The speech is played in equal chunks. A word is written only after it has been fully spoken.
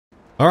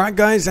Alright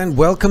guys, and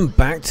welcome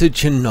back to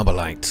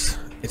Chernobylite.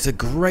 It's a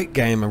great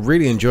game, I'm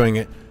really enjoying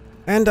it.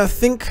 And I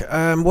think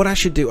what I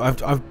should do, I've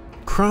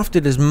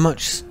crafted as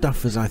much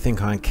stuff as I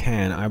think I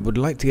can. I would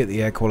like to get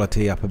the air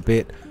quality up a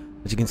bit.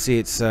 As you can see,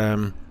 it's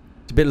a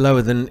bit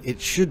lower than it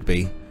should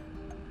be.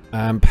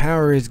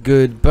 Power is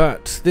good,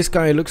 but this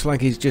guy looks like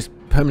he's just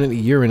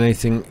permanently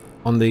urinating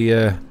on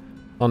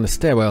the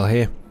stairwell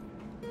here.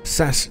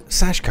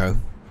 Sashko.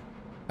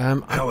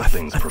 How are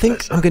things, I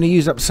think I'm going to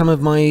use up some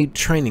of my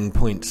training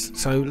points.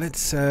 So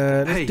let's do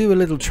a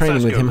little training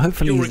Sashko, with him.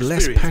 Hopefully he's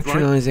less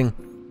patronizing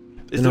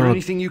Is than there our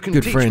anything you can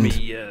good teach friend.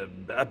 me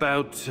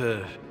about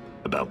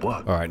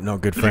what? All right,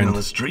 not good Living friend. on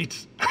the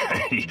streets?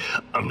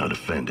 I'm not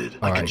offended.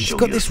 All I can right, he's show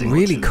got you this a thing or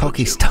really two,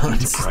 cocky but you'll need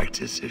to stance.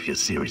 practice if you're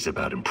serious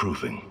about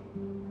improving.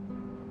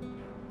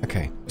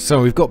 Okay,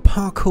 so we've got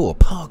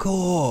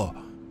parkour,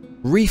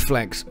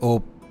 reflex,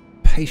 or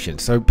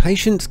patience. So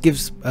patience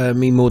gives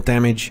me more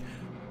damage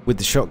with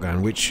the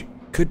shotgun, which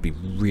could be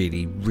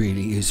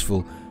really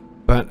useful.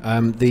 But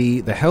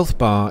the health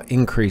bar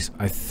increase,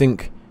 I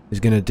think, is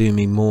going to do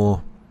me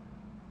more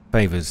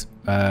favors,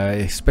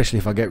 especially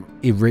if I get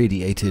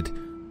irradiated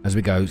as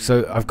we go.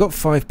 So I've got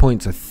 5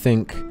 points, I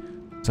think.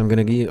 So I'm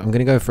gonna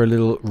go for a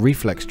little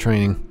reflex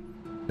training.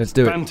 Let's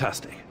do it.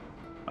 Fantastic.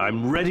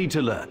 I'm ready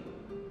to learn.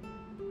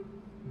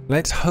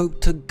 Let's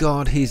hope to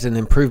God he's an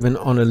improvement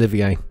on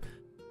Olivier.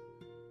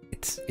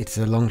 It's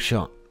a long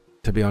shot,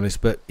 to be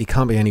honest, but he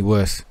can't be any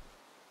worse.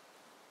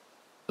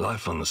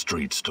 Life on the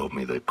streets taught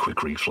me that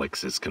quick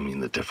reflexes can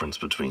mean the difference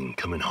between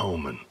coming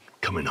home and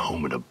coming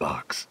home in a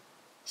box.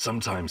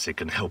 Sometimes it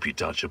can help you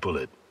dodge a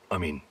bullet. I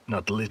mean,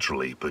 not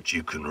literally, but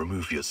you can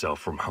remove yourself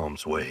from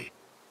harm's way.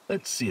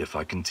 Let's see if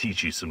I can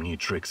teach you some new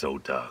tricks,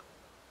 old dog.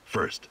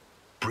 First,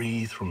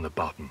 breathe from the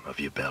bottom of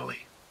your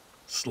belly.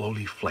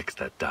 Slowly flex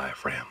that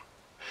diaphragm.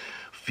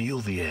 Feel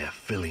the air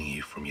filling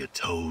you from your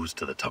toes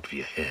to the top of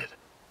your head.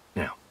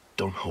 Now,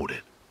 don't hold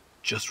it.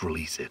 Just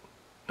release it.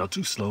 Not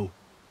too slow,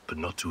 but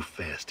not too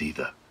fast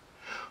either.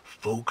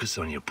 Focus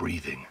on your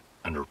breathing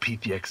and repeat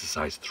the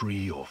exercise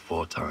 3 or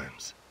 4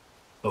 times.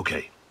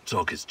 Okay,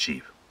 talk is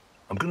cheap.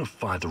 I'm gonna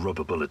fire the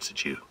rubber bullets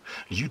at you.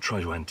 You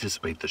try to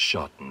anticipate the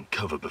shot and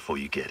cover before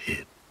you get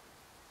hit.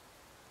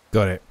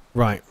 Got it.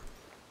 Right.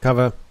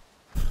 Cover.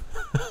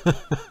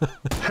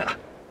 Ha!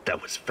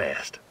 That was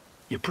fast.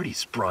 You're pretty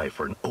spry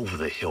for an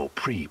over-the-hill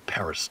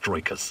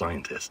pre-perestroika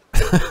scientist.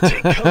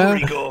 Take cover,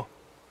 Igor.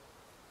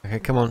 Okay,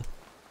 come on.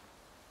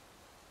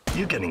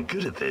 You're getting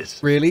good at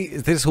this. Really?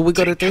 Is this all we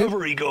got to Take do?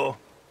 cover, Igor.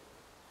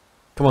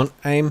 Come on,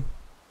 aim.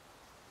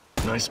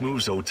 Nice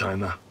moves,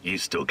 old-timer. You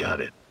still got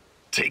it.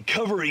 Take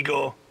cover,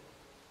 Igor.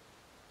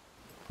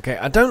 Okay,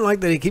 I don't like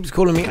that he keeps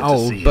calling me Good to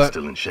old, see you're but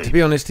still in shape. to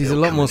be honest, he's a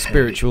It'll lot come more in handy.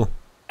 spiritual.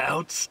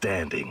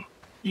 Outstanding.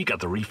 You got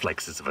the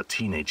reflexes of a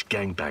teenage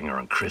gangbanger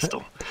on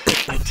Crystal.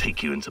 I'd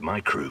take you into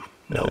my crew.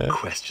 No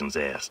questions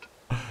asked.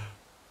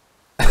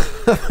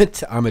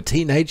 I'm a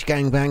teenage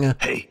gangbanger.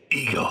 Hey,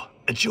 Igor.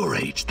 At your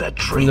age, that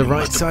the training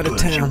right must side have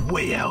of burned you town.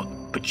 way out.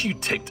 But you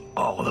ticked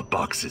all the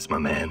boxes, my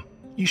man.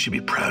 You should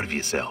be proud of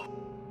yourself.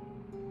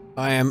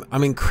 I'm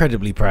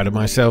incredibly proud of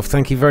myself.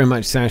 Thank you very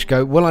much,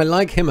 Sashko. Well, I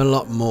like him a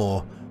lot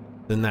more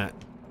than that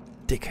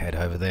dickhead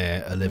over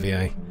there,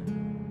 Olivier.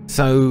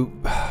 So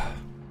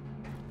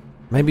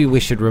maybe we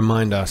should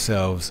remind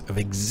ourselves of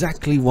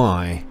exactly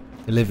why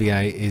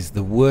Olivier is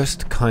the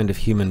worst kind of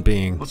human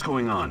being What's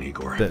going on,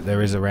 Igor? that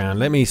there is around.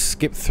 Let me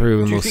skip through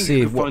and Do you we'll think see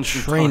you could what find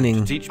some time training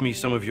to teach me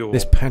some of your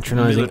this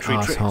patronizing military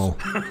tricks? asshole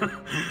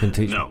can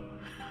teach me. No.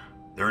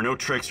 There are no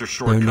tricks or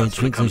shortcuts when it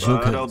tricks or comes,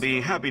 shortcuts. but I'll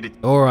be happy to...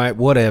 Alright,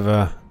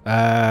 whatever.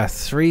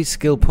 3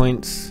 skill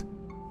points.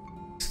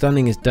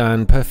 Stunning is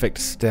done. Perfect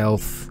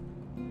stealth.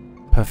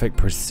 Perfect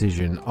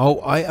precision. Oh,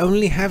 I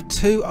only have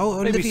 2. Oh,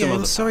 Maybe Olivier, some I'm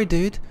other sorry,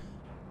 dude.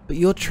 But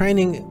your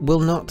training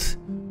will not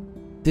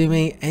do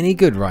me any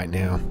good right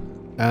now.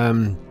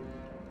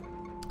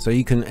 So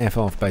you can F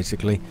off,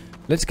 basically.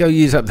 Let's go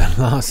use up the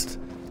last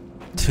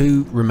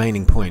 2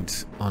 remaining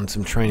points on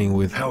some training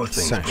with How are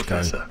things, Sashko.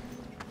 Professor?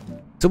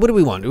 So what do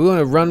we want? Do we want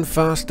to run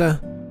faster?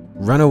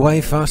 Run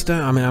away faster?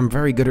 I mean, I'm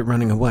very good at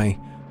running away.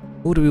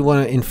 Or do we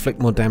want to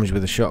inflict more damage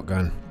with a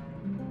shotgun?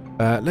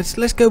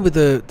 Let's go with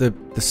the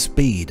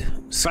speed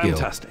skill.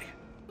 Fantastic.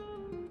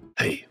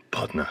 Hey,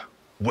 partner.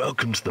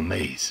 Welcome to the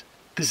maze.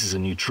 This is a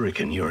new trick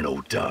and you're an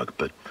old dog,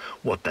 but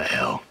what the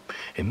hell?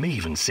 It may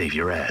even save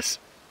your ass.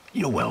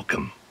 You're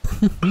welcome.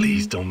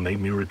 Please don't make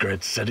me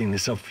regret setting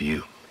this up for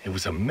you. It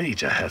was a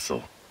major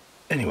hassle.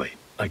 Anyway,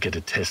 I get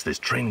to test this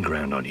training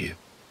ground on you.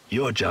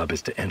 Your job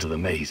is to enter the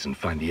maze and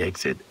find the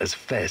exit as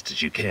fast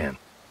as you can.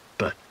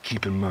 But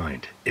keep in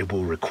mind, it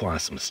will require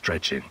some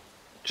stretching.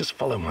 Just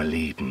follow my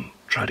lead and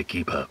try to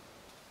keep up.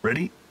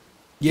 Ready?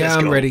 Yeah, Let's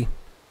I'm go. ready.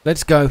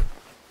 Let's go.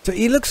 So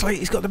he looks like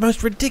he's got the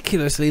most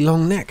ridiculously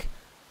long neck.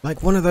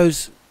 Like one of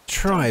those Just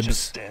tribes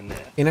stand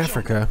there. in Jump.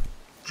 Africa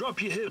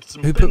Drop your hips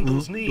and who bend put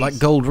those knees. like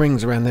gold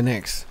rings around their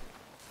necks.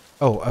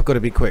 Oh, I've got to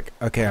be quick.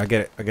 Okay, I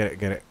get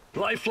it.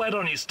 Lie flat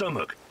on your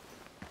stomach.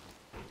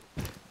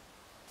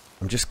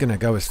 I'm just going to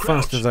go as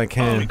Crouch. fast as I Army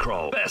can.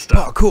 crawl. Faster.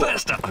 Parkour.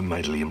 Faster. I'm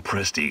mightily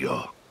impressed,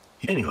 Igor.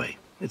 Anyway,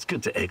 It's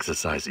good to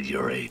exercise at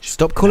your age.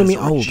 Stop calling me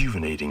old.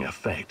 Rejuvenating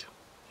effect.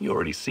 You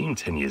already seem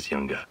 10 years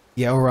younger.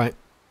 Yeah, all right.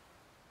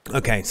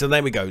 Okay, so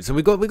there we go. So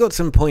we got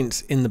some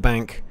points in the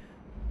bank,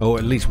 or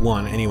at least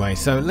one anyway.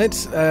 So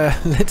let's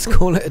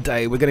call it a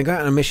day. We're going to go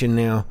out on a mission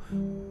now.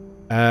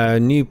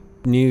 New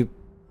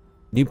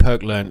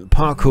perk learned.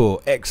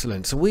 Parkour,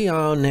 excellent. So we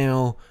are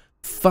now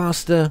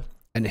faster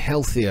and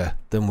healthier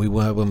than we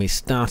were when we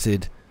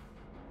started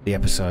the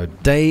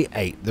episode. Day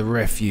 8, the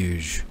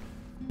refuge.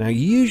 Now,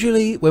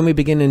 usually when we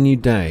begin a new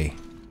day,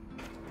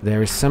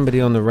 there is somebody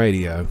on the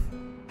radio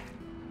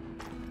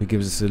who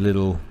gives us a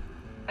little...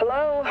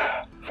 Hello,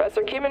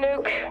 Professor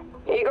Kimanuk,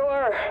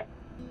 Igor,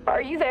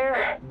 are you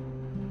there?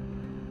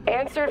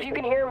 Answer if you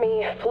can hear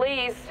me,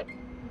 please.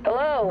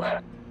 Hello?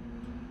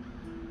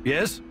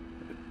 Yes?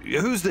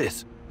 Who's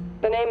this?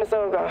 The name is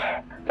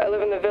Olga. I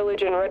live in the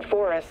village in Red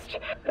Forest.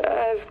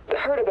 I've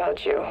heard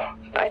about you.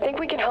 I think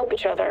we can help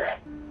each other.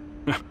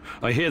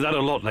 I hear that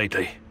a lot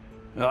lately.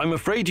 I'm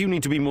afraid you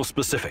need to be more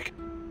specific.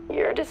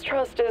 Your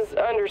distrust is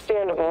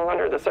understandable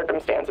under the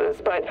circumstances,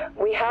 but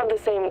we have the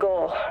same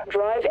goal.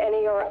 Drive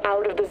NER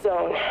out of the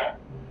zone.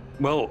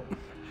 Well,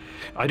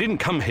 I didn't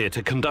come here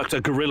to conduct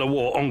a guerrilla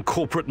war on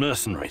corporate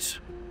mercenaries.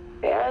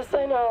 Yes,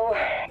 I know.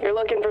 You're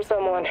looking for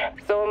someone.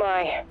 So am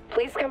I.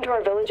 Please come to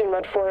our village in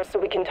Red Forest so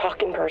we can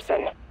talk in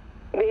person.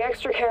 Be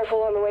extra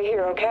careful on the way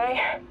here,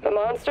 okay? The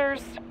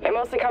monsters, they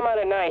mostly come out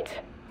at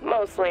night.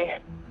 Mostly.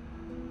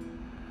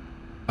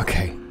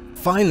 Okay,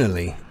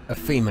 finally a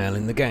female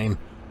in the game.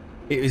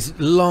 It is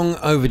long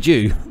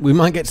overdue. We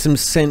might get some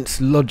sense,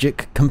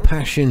 logic,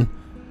 compassion.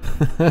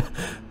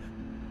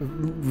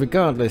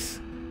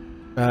 Regardless,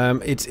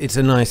 it's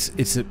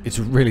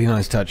a really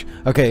nice touch.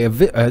 Okay,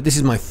 this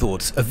is my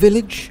thoughts. A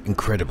village?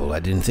 Incredible. I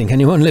didn't think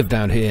anyone lived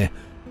out here.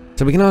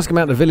 So we can ask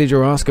about the village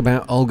or ask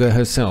about Olga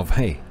herself.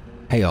 Hey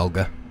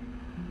Olga,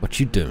 what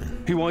you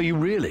doing? Who are you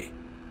really?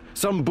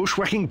 Some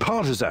bushwhacking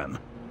partisan?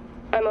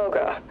 I'm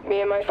Olga. Me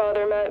and my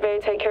father, Matvey,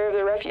 take care of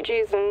the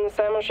refugees and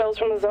salmon shells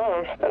from the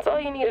zone. That's all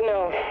you need to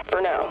know,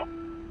 for now.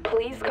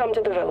 Please come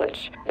to the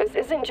village. This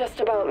isn't just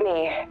about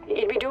me.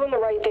 You'd be doing the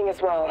right thing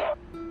as well.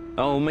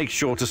 I'll make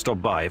sure to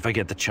stop by if I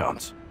get the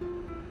chance.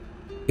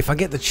 If I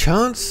get the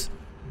chance?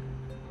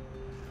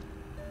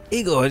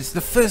 Igor, it's the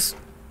first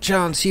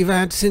chance you've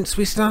had since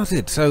we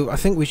started, so I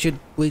think we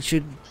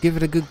should give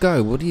it a good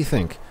go. What do you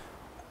think?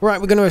 Right,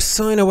 we're going to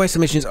assign away some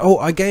missions. Oh,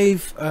 I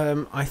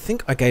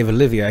think I gave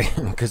Olivier,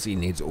 because he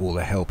needs all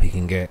the help he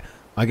can get,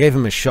 I gave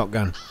him a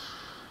shotgun.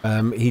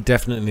 He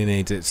definitely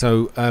needs it.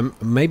 So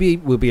maybe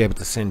we'll be able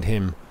to send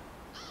him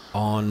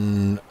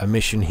on a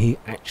mission he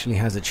actually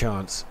has a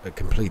chance at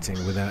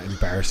completing without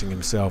embarrassing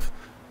himself.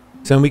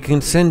 So we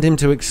can send him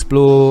to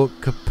explore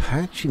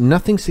Kapachi.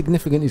 Nothing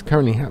significant is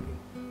currently happening.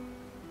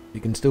 You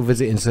can still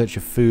visit in search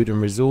of food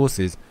and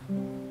resources.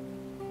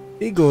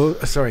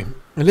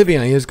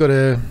 Olivier has got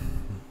a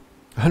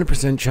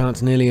 100%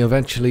 chance nearly of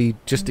actually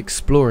just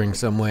exploring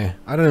somewhere.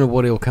 I don't know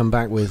what he'll come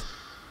back with.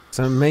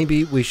 So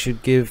maybe we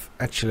should give...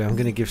 Actually, I'm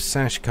going to give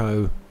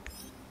Sashko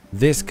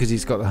this because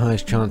he's got the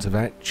highest chance of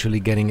actually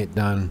getting it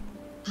done.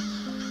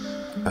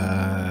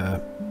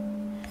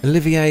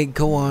 Olivier,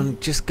 go on.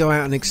 Just go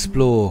out and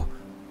explore.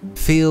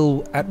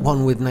 Feel at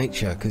one with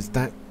nature because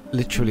that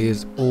literally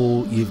is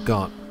all you've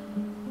got.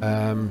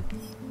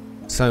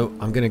 So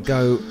I'm going to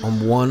go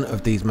on one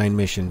of these main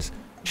missions.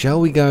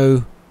 Shall we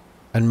go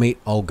and meet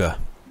Olga,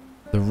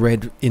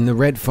 in the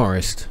Red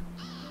Forest?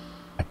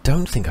 I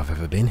don't think I've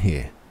ever been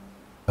here.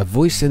 A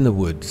voice in the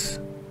woods,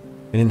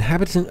 an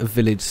inhabitant of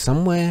village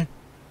somewhere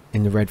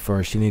in the Red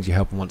Forest. She needs your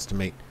help and wants to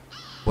meet.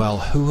 Well,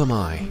 who am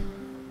I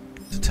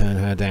to turn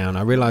her down?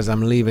 I realise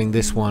I'm leaving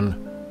this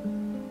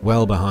one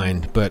well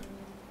behind, but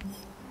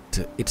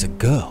it's a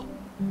girl.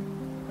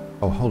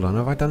 Oh, hold on,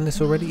 have I done this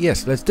already?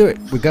 Yes, let's do it.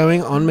 We're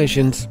going on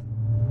missions.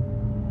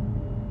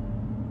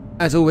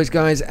 As always,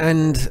 guys,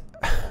 and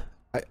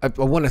I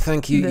want to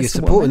thank you. Your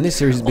support in this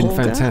series has been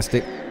Olga,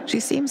 fantastic. She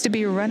seems to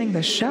be running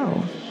the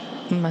show.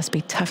 Must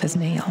be tough as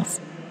nails.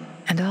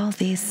 And all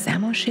these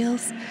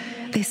Samoshiels?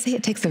 They say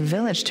it takes a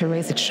village to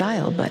raise a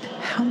child, but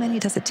how many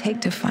does it take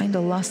to find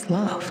a lost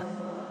love?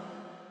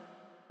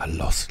 A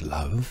lost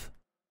love?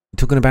 You're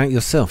talking about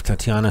yourself,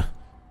 Tatiana.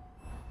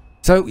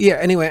 So, yeah,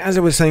 anyway, as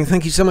I was saying,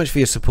 thank you so much for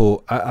your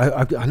support.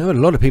 I know a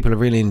lot of people are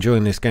really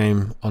enjoying this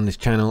game on this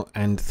channel,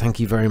 and thank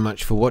you very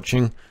much for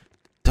watching.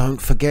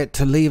 Don't forget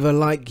to leave a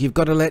like. You've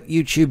got to let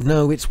YouTube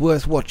know it's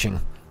worth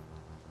watching.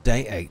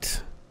 Day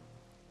 8.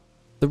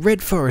 The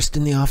Red Forest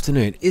in the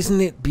afternoon. Isn't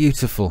it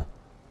beautiful?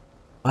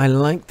 I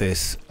like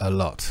this a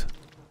lot.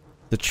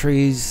 The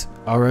trees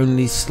are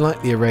only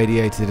slightly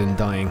irradiated and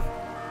dying.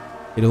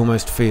 It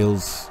almost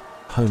feels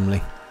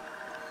homely.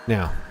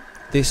 Now,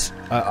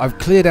 I've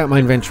cleared out my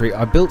inventory.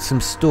 I built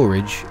some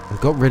storage and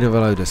got rid of a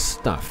load of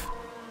stuff.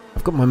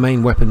 I've got my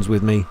main weapons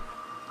with me.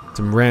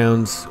 Some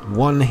rounds,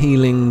 one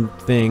healing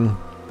thing.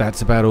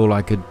 That's about all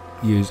I could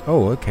use.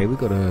 Oh, okay, we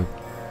got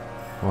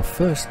our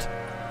first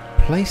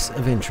place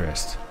of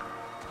interest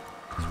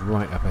is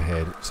right up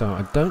ahead. So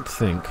I don't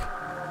think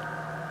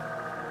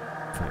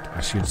In fact,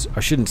 I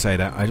shouldn't say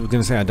that. I was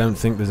going to say I don't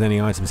think there's any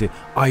items here.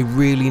 I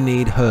really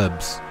need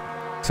herbs.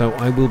 So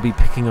I will be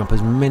picking up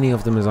as many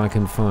of them as I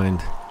can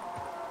find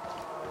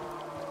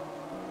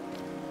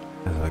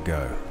as I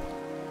go.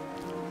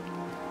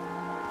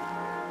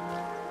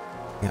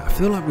 Yeah, I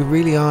feel like we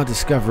really are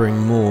discovering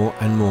more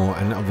and more,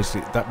 and obviously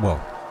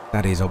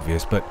that is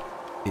obvious, but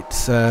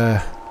it's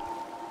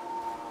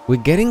we're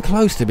getting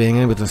close to being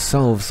able to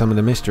solve some of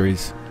the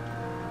mysteries.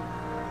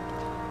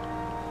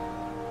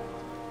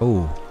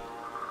 Oh.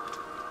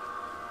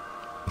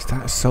 Is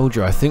that a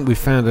soldier? I think we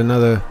found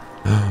another.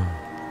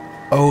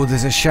 Oh,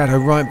 there's a shadow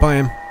right by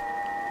him.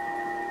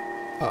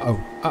 Uh-oh.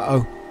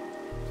 Uh-oh.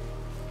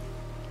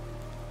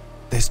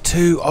 There's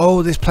two.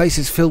 Oh, this place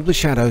is filled with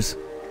shadows.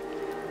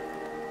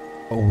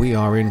 Oh, we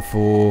are in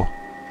for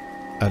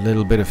a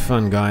little bit of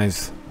fun,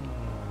 guys.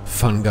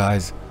 Fun,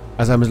 guys.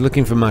 As I was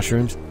looking for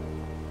mushrooms.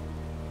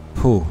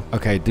 Ooh,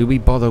 okay, do we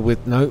bother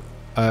with... No.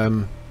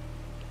 I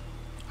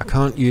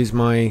can't use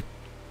my...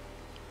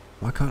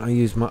 Why can't I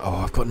use my... Oh,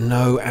 I've got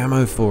no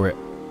ammo for it.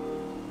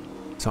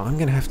 So I'm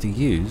going to have to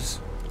use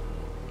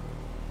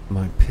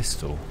my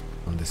pistol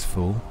on this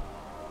fool.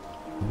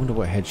 I wonder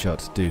what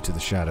headshots do to the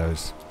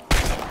shadows.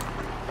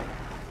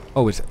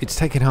 Oh, it's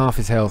taken half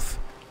his health.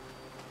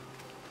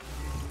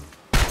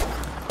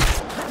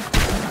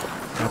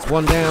 That's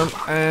one down,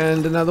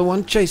 and another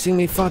one chasing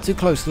me far too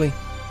closely.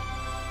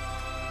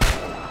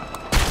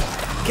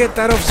 Get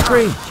that off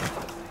screen!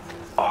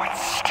 Oh,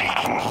 it's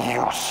taking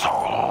you so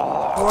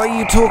long. Why are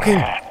you talking?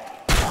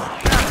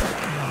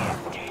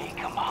 Take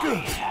my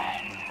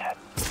hand.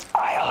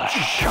 I'll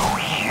show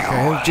you.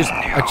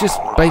 Okay, I just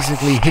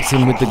basically hit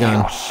him with the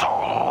gun. So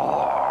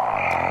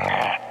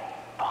long.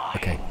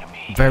 Okay,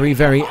 very,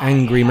 very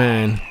angry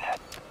man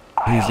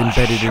who's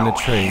embedded in a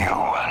tree.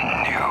 Oh,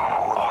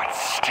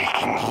 it's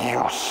taking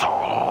you so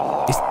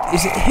long.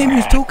 Is it him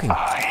who's talking?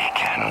 I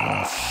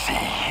can see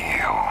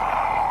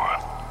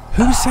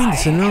you. Who's saying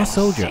this? Another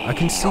soldier. I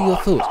can see your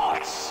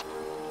thoughts.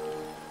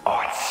 Oh,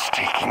 it's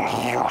taking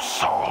you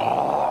so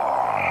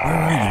long. Where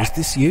are you? Is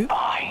this you?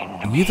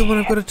 Find Are you the one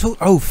I've got to talk?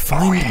 Oh,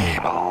 find me.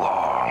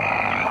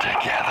 belong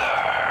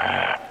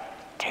together.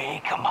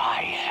 Take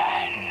my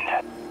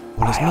hand.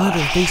 Well, it's neither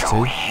of these Show two.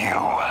 you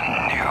a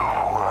new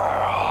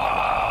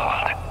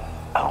world.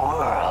 A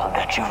world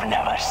that you've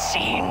never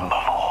seen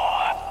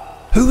before.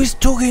 Who is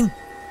talking?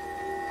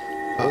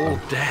 All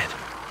dead.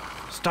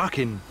 Stuck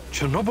in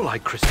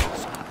Chernobylite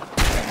crystals.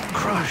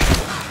 Crushed.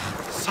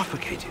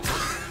 Suffocated.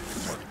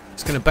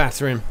 It's going to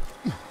batter him.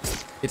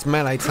 It's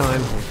melee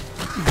time.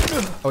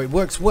 Oh, it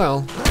works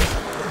well.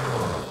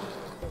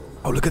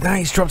 Oh, look at that.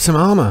 He's dropped some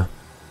armor.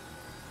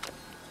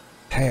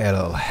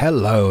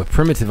 Hello.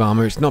 Primitive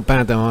armor. It's not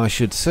bad, though. I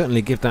should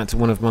certainly give that to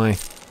one of my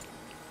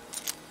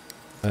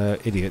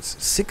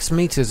idiots. 6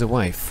 meters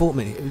away. 4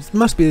 meters. It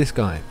must be this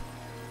guy.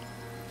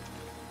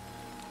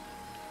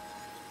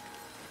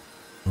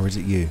 Or is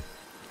it you?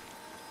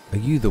 Are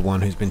you the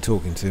one who's been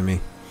talking to me?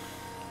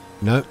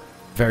 No.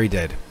 Very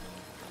dead.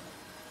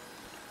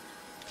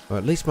 Well,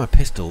 at least my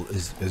pistol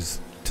is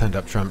turned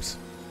up trumps.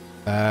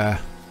 I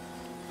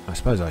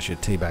suppose I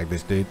should teabag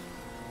this dude.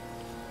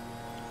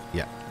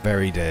 Yeah,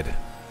 very dead.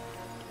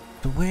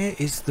 So where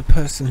is the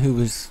person who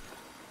was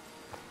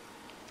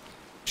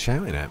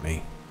shouting at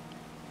me?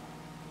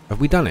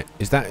 Have we done it?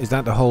 Is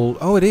that the whole...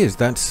 Oh, it is.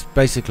 That's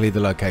basically the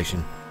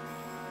location.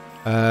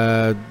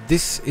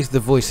 This is the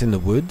voice in the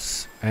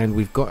woods, and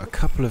we've got a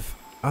couple of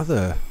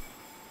other...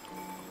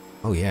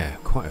 Oh yeah,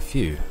 quite a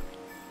few.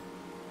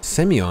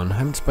 Semyon, I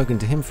haven't spoken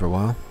to him for a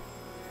while.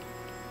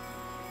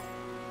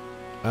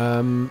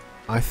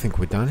 I think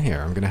we're done here.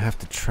 I'm going to have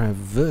to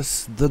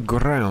traverse the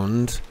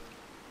ground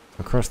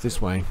across this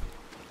way.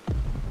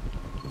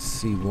 Let's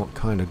see what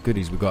kind of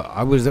goodies we got.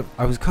 I was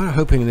kind of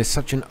hoping there's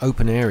such an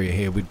open area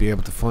here we'd be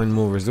able to find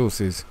more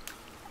resources.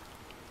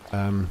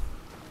 So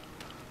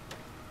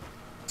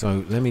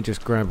let me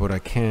just grab what I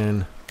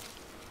can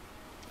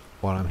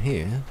while I'm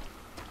here.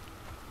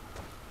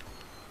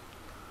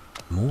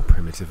 More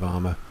primitive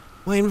armor.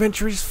 My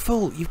inventory is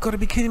full. You've got to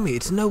be kidding me.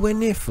 It's nowhere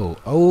near full.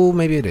 Oh,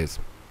 maybe it is.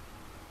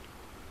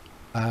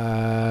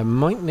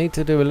 Might need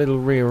to do a little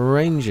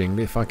rearranging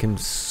if I can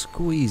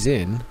squeeze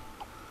in.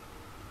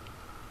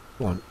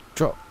 Go on,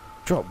 drop.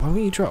 Why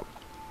won't you drop?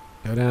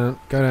 Go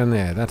down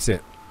there. That's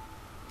it.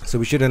 So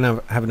we should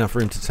have enough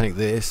room to take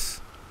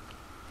this,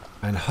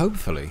 and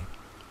hopefully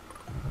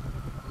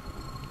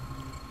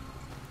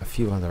a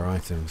few other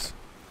items.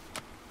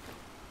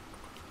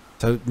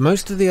 So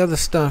most of the other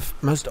stuff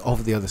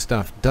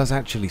does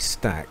actually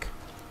stack.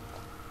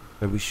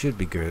 So we should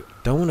be good.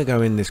 Don't want to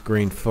go in this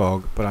green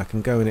fog, but I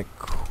can go in it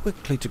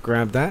quickly to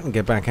grab that and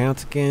get back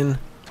out again.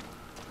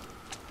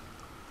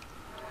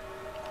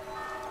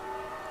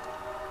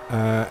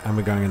 And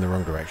we're going in the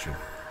wrong direction.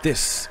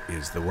 This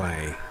is the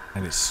way,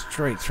 and it's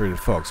straight through the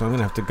fog. So I'm going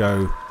to have to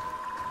go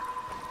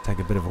take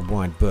a bit of a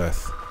wide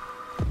berth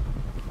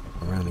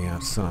around the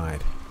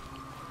outside.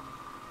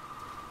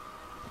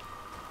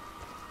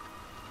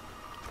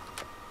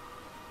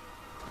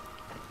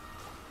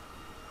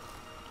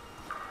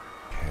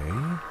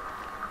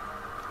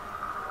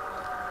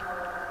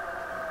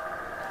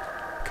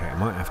 Okay, I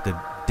might have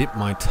to dip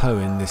my toe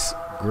in this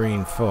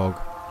green fog.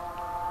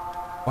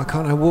 Why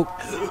can't I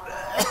walk?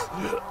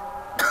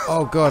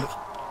 Oh god.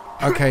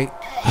 Okay.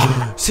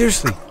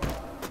 Seriously.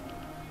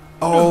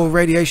 Oh,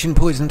 radiation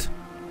poisoned.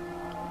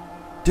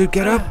 Dude,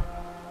 get up.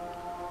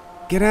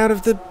 Get out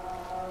of the...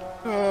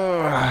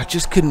 I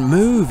just couldn't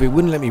move. It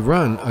wouldn't let me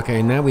run.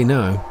 Okay, now we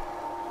know.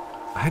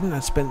 I hadn't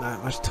spent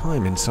that much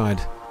time inside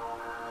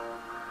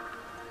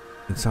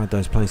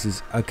those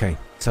places. Okay,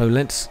 so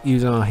let's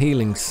use our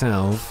healing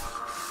salve.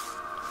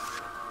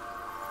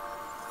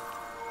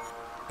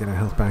 Get our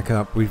health back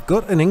up. We've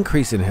got an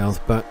increase in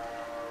health, but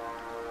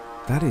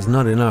that is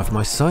not enough.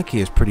 My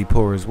psyche is pretty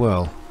poor as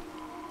well.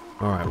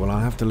 Alright, well I'll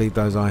have to leave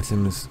those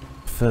items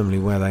firmly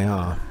where they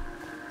are.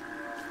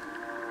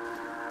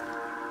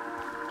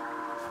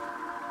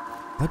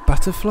 Are they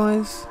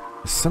butterflies?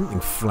 There's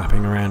something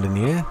flapping around in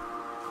the air.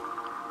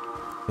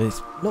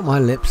 It's not my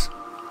lips.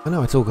 I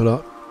know I talk a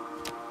lot.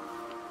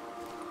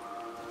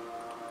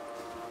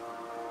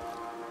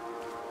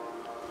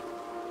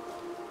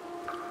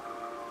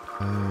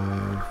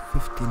 Uh,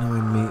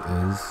 59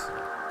 meters.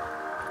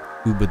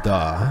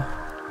 Ubadar.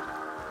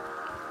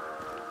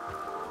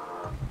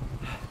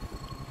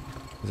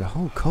 There's a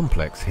whole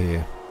complex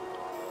here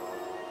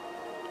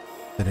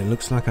that it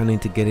looks like I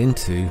need to get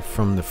into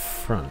from the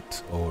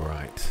front.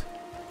 Alright.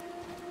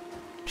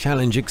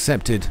 Challenge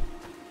accepted.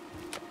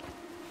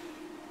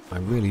 I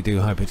really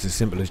do hope it's as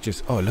simple as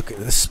just... Oh, look at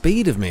the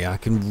speed of me. I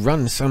can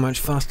run so much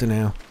faster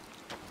now.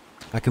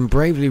 I can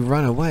bravely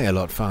run away a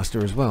lot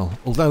faster as well.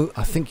 Although,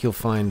 I think you'll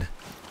find...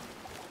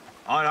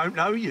 I don't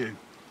know you.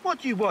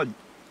 What do you want?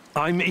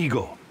 I'm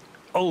Igor.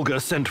 Olga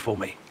sent for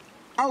me.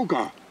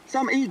 Olga,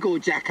 some Igor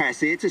jackass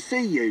here to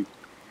see you.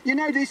 You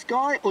know this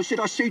guy, or should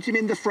I shoot him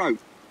in the throat?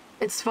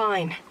 It's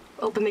fine.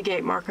 Open the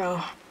gate,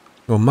 Marco.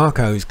 Well,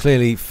 Marco is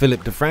clearly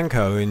Philip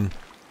DeFranco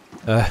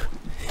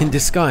in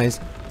disguise.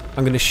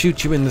 I'm going to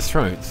shoot you in the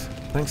throat.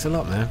 Thanks a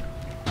lot,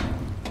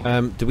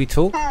 man. Do we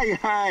talk?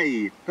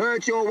 Hey!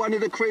 Heard you're one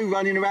of the crew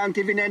running around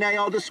giving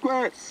NAR the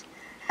squirts.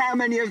 How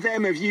many of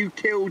them have you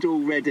killed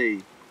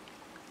already?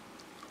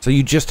 So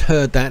you just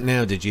heard that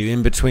now, did you?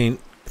 In between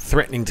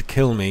threatening to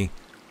kill me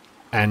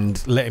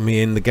and letting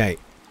me in the gate.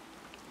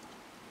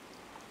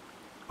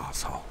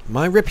 Asshole.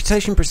 My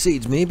reputation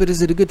precedes me, but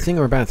is it a good thing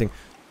or a bad thing?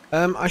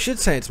 I should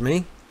say it's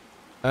me.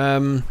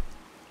 I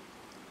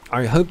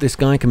hope this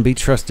guy can be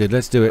trusted.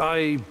 Let's do it.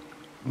 I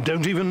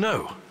don't even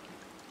know.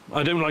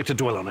 I don't like to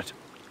dwell on it.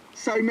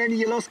 So many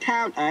you lost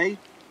count, eh?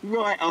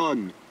 Right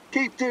on.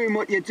 Keep doing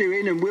what you're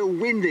doing and we'll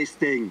win this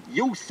thing.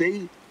 You'll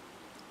see.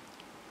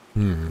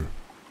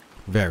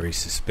 Very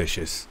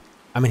suspicious.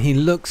 I mean, he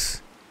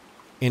looks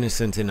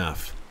innocent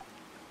enough.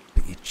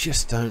 But you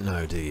just don't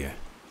know, do you?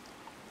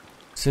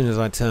 As soon as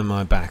I turn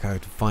my back, I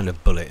have to find a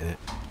bullet in it.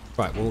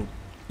 Right, well,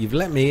 you've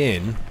let me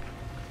in.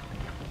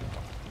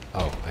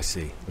 Oh, I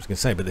see. I was going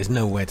to say, but there's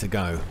nowhere to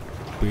go.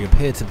 We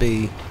appear to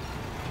be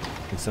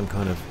in some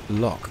kind of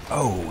lock.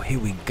 Oh, here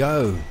we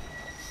go.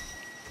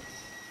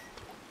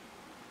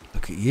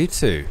 Look at you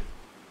two.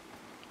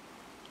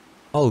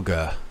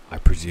 Olga, I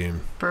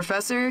presume.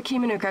 Professor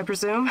Kimanuk, I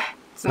presume.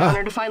 It's an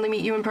honor to finally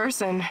meet you in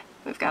person.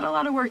 We've got a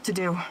lot of work to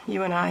do,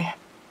 you and I.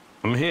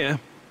 I'm here.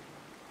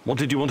 What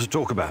did you want to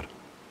talk about?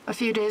 A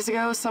few days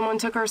ago, someone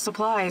took our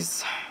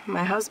supplies.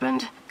 My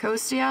husband,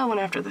 Kostya, went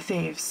after the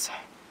thieves.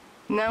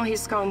 Now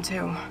he's gone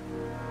too.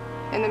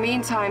 In the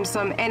meantime,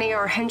 some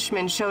NAR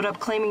henchmen showed up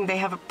claiming they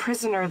have a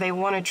prisoner they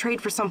want to trade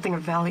for something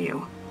of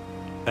value.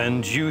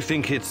 And you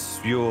think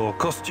it's your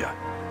Kostya?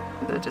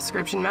 The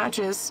description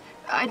matches.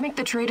 I'd make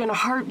the trade in a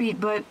heartbeat,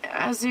 but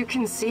as you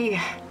can see,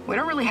 we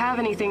don't really have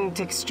anything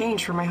to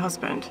exchange for my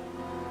husband.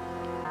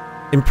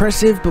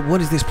 Impressive, but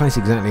what is this place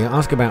exactly?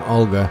 Ask about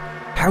Olga.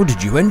 How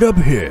did you end up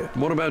here?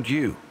 What about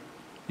you?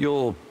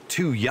 You're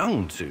too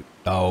young to...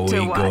 Oh,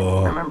 To Igor.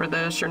 what? Remember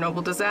the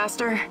Chernobyl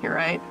disaster? You're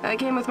right. I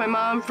came with my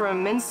mom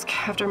from Minsk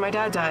after my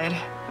dad died.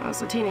 I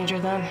was a teenager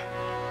then.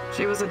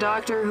 She was a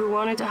doctor who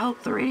wanted to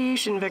help the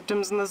radiation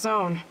victims in the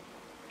zone.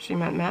 She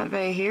met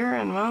Matvey here,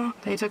 and well,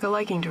 they took a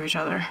liking to each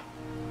other.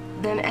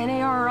 Then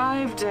NAR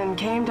arrived and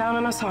came down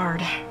on us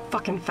hard.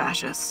 Fucking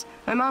fascists.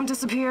 My mom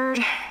disappeared.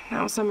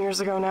 That was some years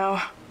ago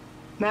now.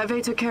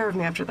 Matvey took care of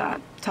me after that.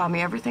 Taught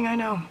me everything I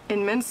know.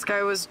 In Minsk,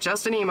 I was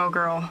just an emo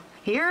girl.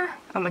 Here,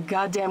 I'm the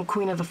goddamn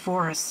queen of the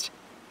forest.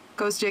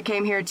 Kostya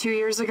came here 2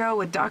 years ago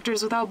with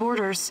Doctors Without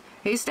Borders.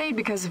 He stayed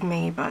because of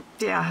me, but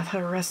yeah,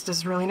 the rest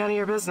is really none of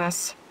your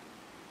business.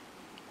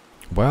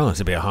 Well,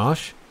 that's a bit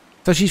harsh.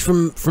 So she's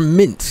from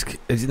Minsk.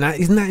 Isn't that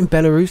in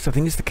Belarus? I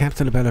think it's the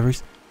capital of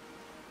Belarus.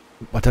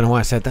 I don't know why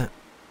I said that.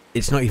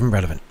 It's not even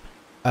relevant.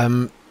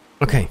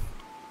 Okay.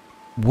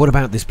 What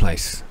about this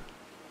place?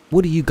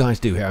 What do you guys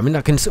do here? I mean,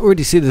 I can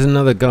already see there's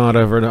another guard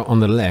over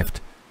on the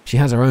left. She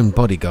has her own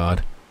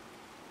bodyguard.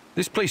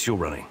 This place you're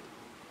running,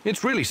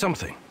 it's really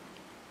something.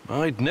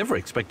 I'd never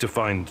expect to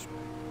find...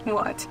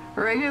 What?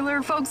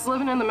 Regular folks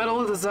living in the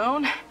middle of the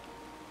zone?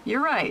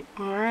 You're right.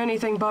 We're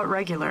anything but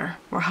regular.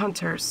 We're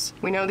hunters.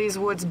 We know these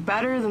woods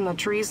better than the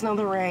trees know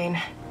the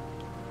rain.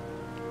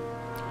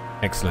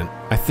 Excellent.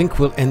 I think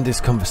we'll end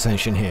this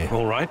conversation here.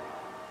 All right.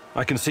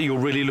 I can see you're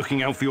really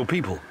looking out for your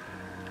people.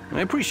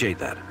 I appreciate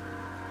that.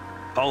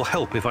 I'll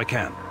help if I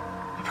can.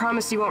 I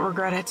promise you won't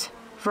regret it.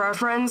 For our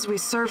friends, we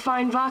serve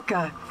fine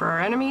vodka. For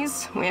our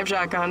enemies, we have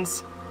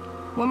shotguns.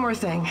 One more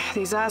thing.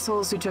 These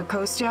assholes who took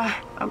Kostya,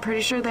 I'm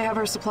pretty sure they have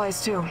our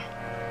supplies too.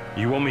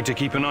 You want me to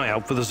keep an eye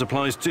out for the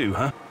supplies too,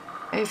 huh?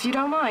 If you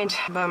don't mind,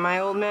 but my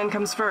old man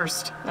comes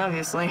first,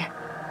 obviously.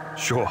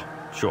 Sure.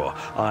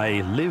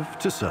 I live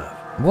to serve.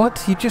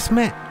 What? You just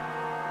met?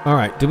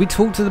 Alright, do we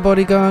talk to the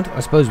bodyguard? I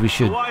suppose we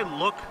should. Do I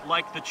look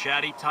like the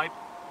chatty type?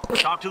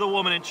 Talk to the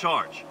woman in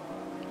charge.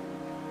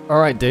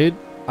 Alright, dude.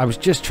 I was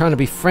just trying to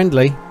be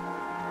friendly.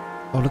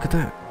 Oh, look at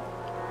that.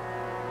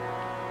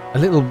 A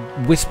little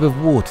wisp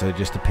of water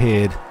just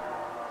appeared.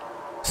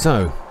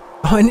 So.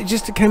 Oh, and it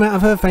just came out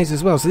of her face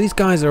as well. So these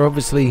guys are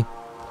obviously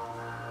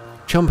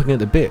chomping at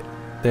the bit.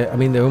 They're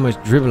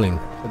almost dribbling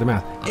at the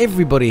mouth.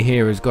 Everybody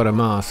here has got a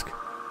mask.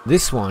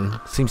 This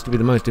one seems to be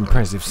the most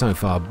impressive so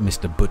far,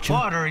 Mr. Butcher.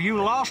 What, are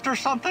you lost or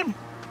something?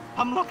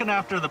 I'm looking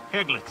after the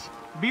piglets.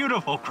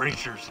 Beautiful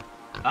creatures.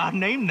 I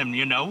named them,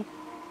 you know.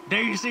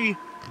 Daisy,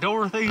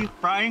 Dorothy,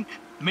 Frank,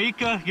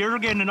 Mika,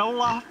 Jurgen, and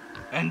Olaf,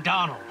 and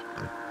Donald.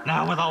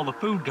 Now with all the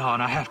food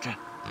gone, I have to...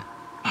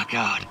 My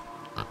God.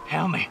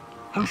 Tell me,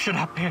 who should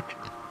I pick?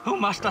 Who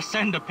must I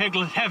send to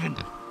Piglet Heaven?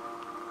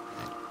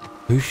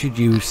 Who should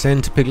you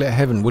send to Piglet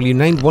Heaven? Well, you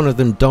named one of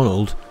them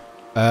Donald.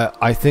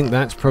 I think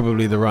that's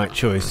probably the right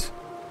choice.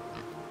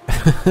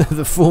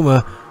 The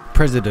former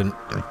president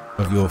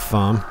of your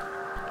farm.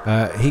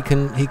 He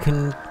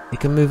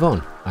can move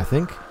on, I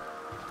think.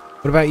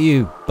 What about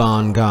you,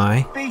 barn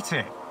guy? Beat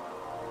it.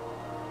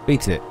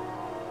 Beat it.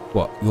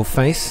 What, your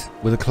face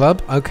with a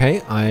club?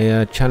 Okay,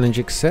 I challenge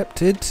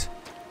accepted.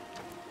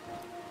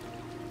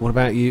 What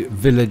about you,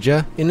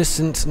 villager?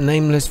 Innocent,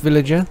 nameless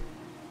villager?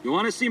 You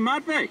want to see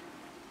Matvey?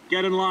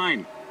 Get in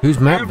line. Who's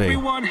Matvey?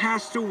 Everyone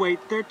has to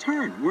wait their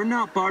turn. We're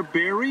not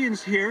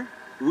barbarians here.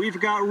 We've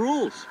got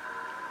rules.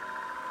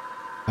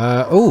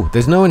 Oh,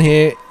 there's no one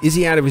here. Is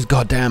he out of his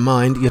goddamn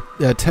mind? You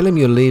tell him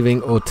you're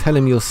leaving or tell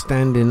him you'll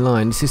stand in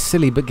line. This is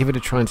silly, but give it a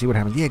try and see what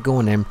happens. Yeah, go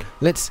on then.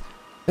 Let's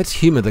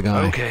humor the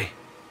guy. Okay.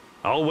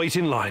 I'll wait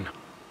in line.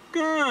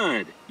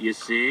 Good. You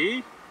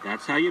see?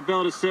 That's how you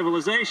build a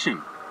civilization.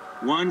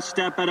 One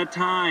step at a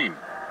time.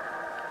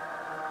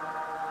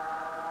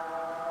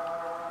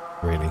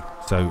 Really?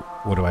 So,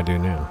 what do I do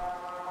now?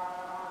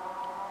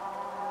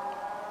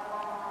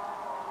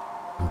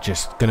 I'm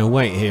just gonna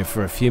wait here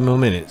for a few more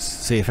minutes,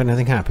 see if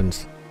anything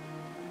happens.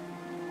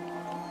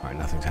 Alright,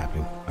 nothing's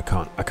happening. I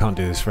can't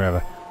do this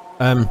forever.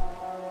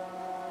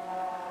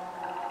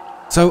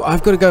 So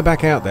I've got to go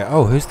back out there.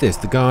 Oh, who's this?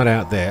 The guard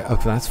out there. Oh,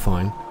 that's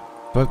fine.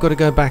 So I've got to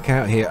go back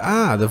out here.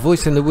 Ah, the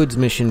Voice in the Woods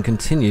mission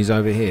continues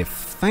over here.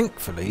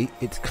 Thankfully,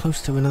 it's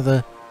close to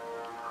another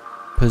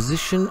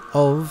position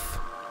of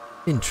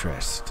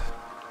interest.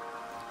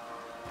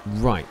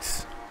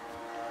 Right.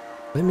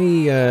 Let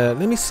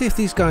me see if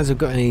these guys have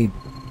got any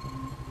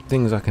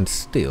things I can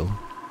steal.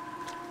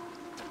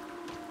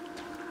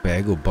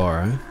 Beg or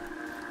borrow.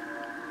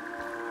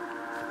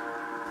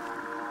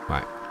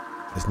 Right.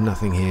 There's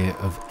nothing here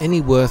of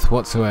any worth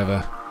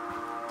whatsoever.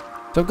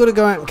 So I've got to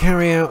go out and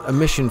carry out a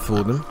mission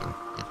for them.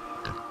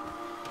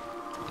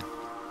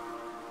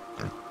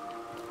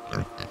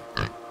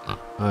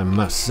 I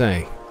must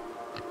say.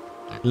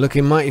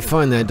 Looking mighty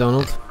fine there,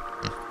 Donald.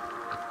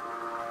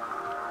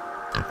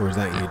 Or is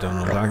that you,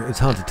 Donald? It's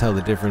hard to tell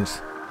the difference.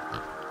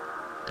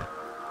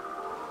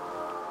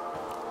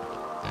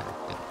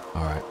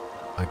 Alright,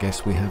 I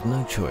guess we have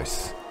no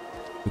choice.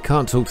 We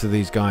can't talk to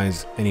these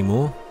guys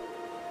anymore.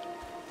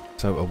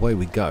 So away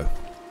we go.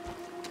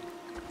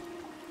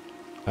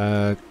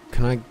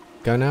 Can I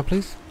go now,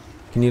 please?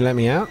 Can you let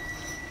me out?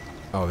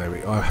 Oh, there we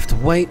go. I have to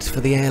wait for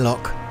the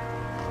airlock.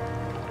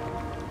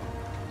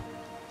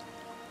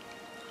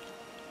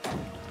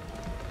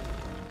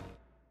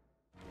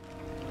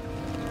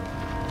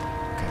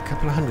 Okay, a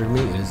couple of 100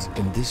 meters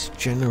in this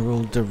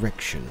general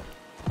direction.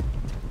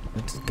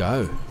 Let's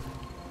go.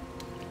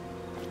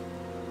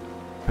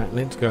 Right,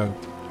 let's go.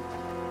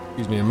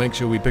 Excuse me, and make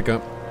sure we pick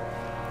up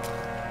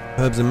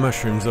herbs and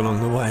mushrooms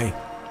along the way.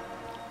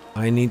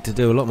 I need to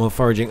do a lot more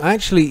foraging.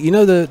 Actually, you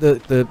know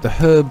the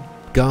herb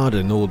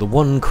garden, or the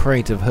one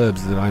crate of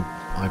herbs that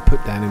I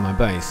put down in my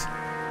base,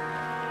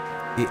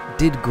 it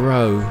did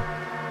grow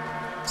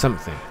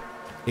something.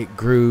 It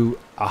grew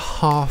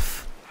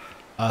half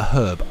a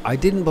herb. I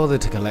didn't bother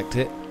to collect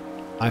it.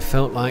 I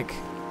felt like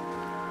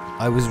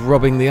I was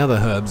robbing the other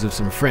herbs of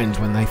some friends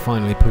when they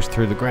finally pushed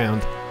through the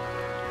ground.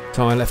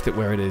 So I left it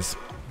where it is.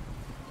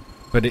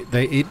 But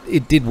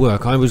it did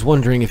work. I was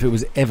wondering if it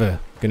was ever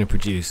going to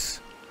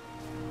produce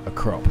a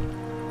crop.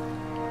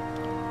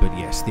 But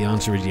yes, the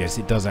answer is yes,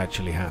 it does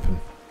actually happen.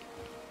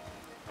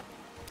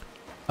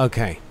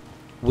 Okay.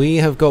 We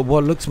have got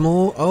what looks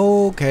more...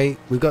 Oh, okay.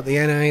 We've got the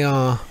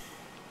NAR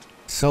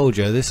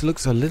soldier. This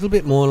looks a little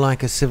bit more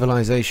like a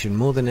civilization,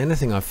 more than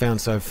anything I've found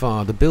so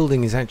far. The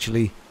building is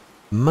actually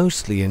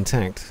mostly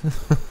intact.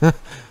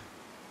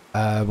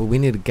 But we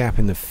need a gap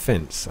in the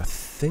fence. I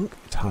think,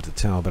 it's hard to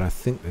tell, but I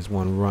think there's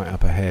one right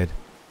up ahead.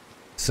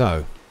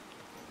 So,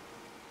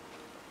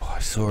 I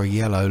saw a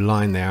yellow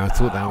line there. I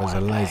thought that was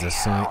a laser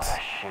sight.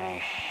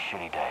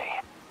 Shitty day.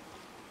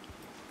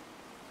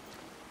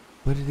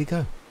 Where did he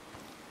go?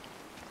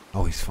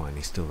 Oh, he's fine.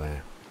 He's still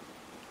there.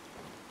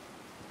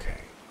 Okay.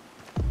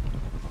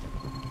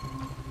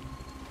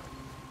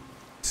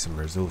 Some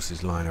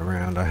resources lying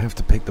around. I have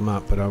to pick them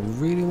up, but I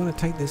really want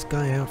to take this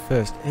guy out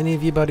first. Any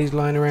of you buddies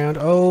lying around?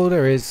 Oh,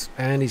 there is.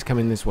 And he's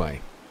coming this way.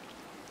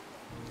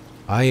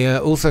 I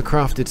also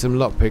crafted some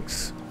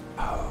lockpicks.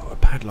 Oh, a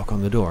padlock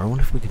on the door. I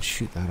wonder if we can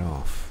shoot that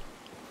off.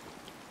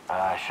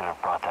 I should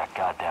have brought that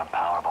goddamn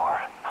power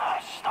bar.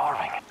 I'm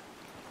starving.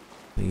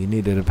 You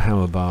needed a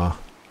power bar.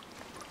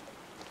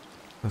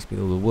 Must be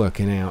all the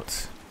working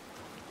out.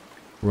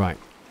 Right.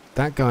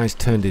 That guy's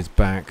turned his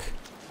back.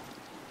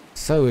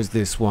 So is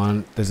this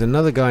one. There's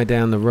another guy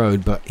down the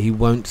road, but he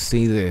won't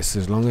see this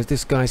as long as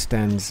this guy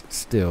stands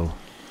still.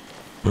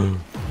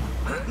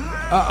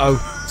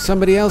 Uh-oh.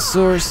 Somebody else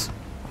saw us.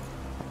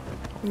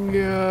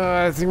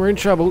 I think we're in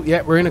trouble.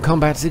 Yeah, we're in a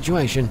combat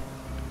situation.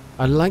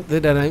 I like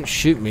that they don't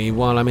shoot me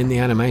while I'm in the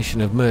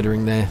animation of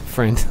murdering their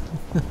friend.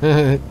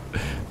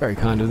 Very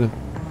kind of them.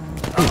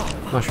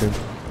 Oh, mushroom.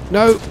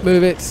 No,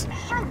 move it.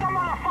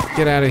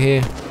 Get out of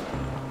here.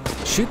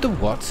 Shoot the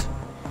what?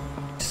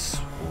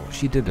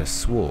 She did a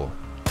swore.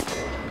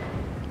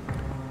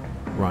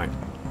 Right.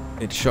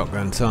 It's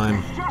shotgun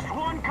time. Just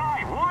one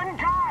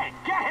guy!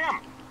 Get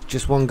him!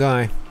 Just one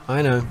guy.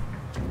 I know.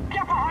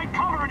 Get behind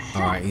cover and shoot!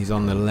 Alright, he's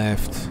on the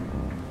left.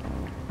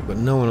 But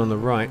no one on the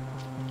right.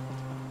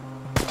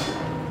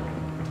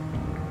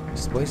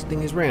 Just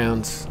wasting his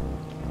rounds.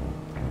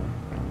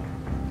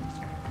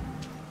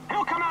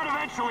 He'll come out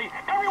eventually.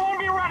 Everyone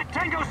be ready.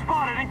 Tango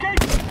spotted.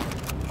 Engage!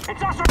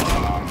 It's us or...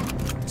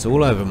 It's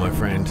all over, my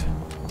friend.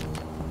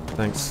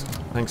 Thanks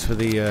for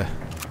the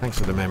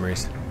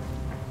memories.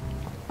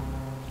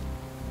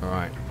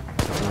 Alright,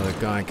 got another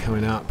guy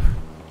coming up.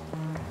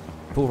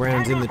 4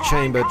 rounds in the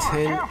chamber,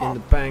 10 in the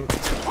bank.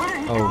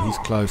 Oh, he's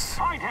close.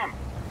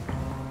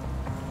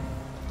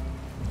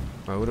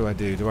 Right, what do I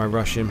do? Do I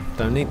rush him?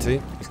 Don't need to.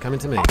 He's coming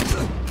to me.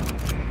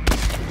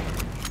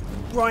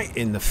 Right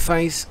in the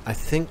face. I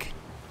think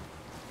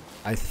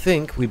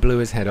we blew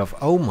his head off.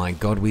 Oh my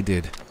god, we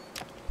did.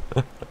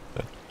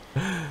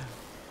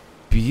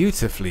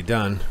 Beautifully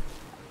done.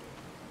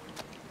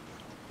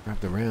 Grab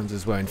the rounds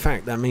as well. In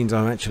fact, that means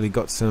I've actually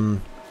got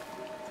some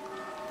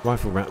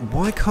rifle round.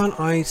 Why can't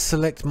I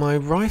select my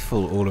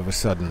rifle all of a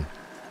sudden?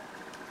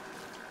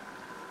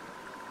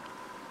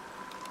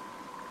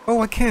 Oh,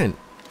 I can.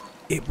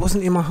 It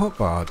wasn't in my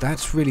hotbar.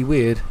 That's really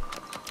weird.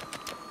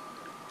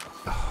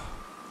 Oh,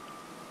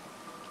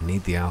 I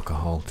need the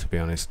alcohol, to be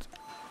honest.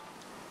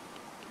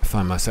 I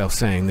find myself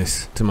saying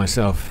this to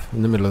myself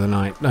in the middle of the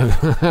night. No,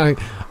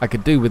 I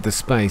could do with the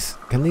space.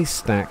 Can these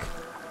stack?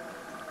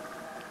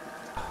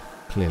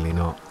 Clearly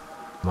not.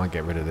 Might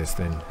get rid of this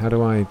then. How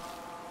do I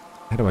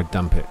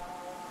dump it?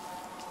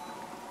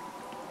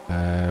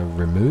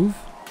 Remove?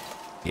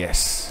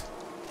 Yes.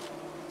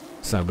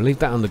 So we'll leave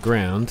that on the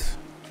ground.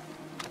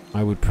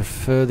 I would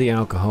prefer the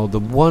alcohol. The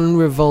one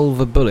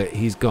revolver bullet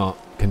he's got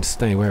can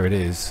stay where it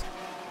is.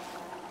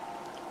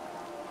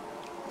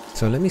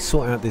 So let me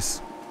sort out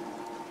this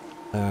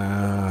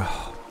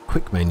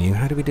quick menu.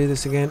 How do we do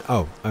this again?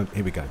 Oh,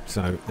 here we go.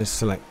 So let's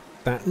select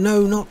that.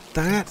 No, not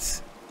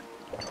that.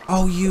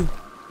 Oh, you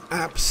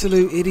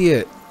absolute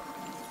idiot.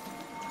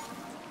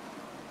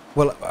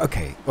 Well,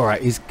 okay.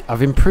 Alright,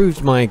 I've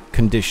improved my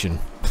condition.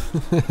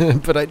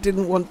 But I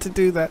didn't want to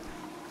do that.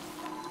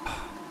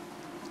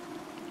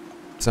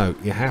 So,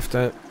 you have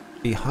to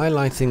be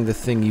highlighting the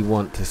thing you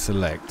want to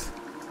select.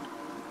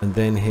 And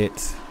then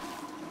hit...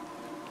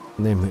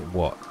 And then hit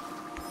what?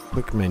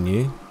 Quick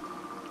menu.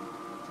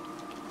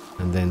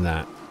 And then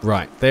that.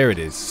 Right, there it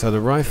is. So the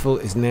rifle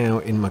is now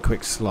in my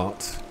quick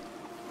slot.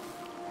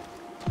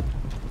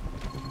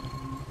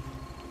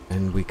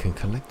 And we can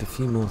collect a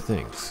few more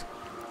things.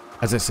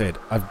 As I said,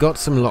 I've got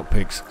some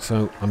lockpicks,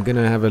 so I'm going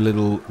to have a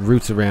little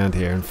route around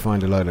here and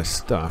find a load of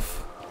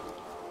stuff.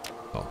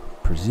 Well,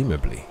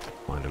 presumably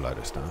find a load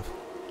of stuff.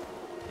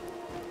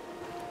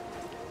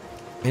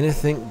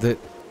 Anything that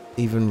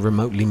even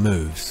remotely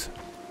moves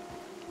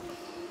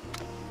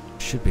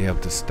should be able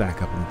to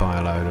stack up and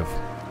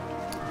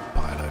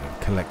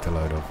collect a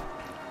load of.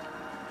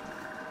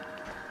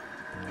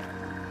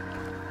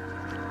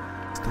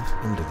 Stuff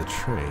under the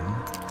train.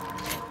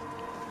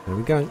 There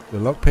we go. The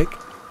lockpick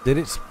did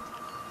its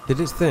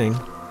thing.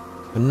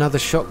 Another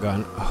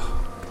shotgun. Oh,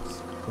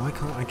 why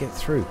can't I get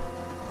through?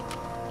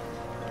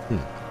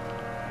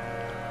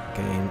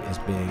 Game is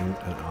being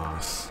an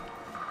arse.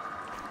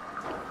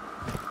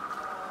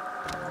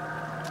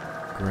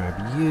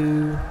 Grab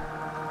you.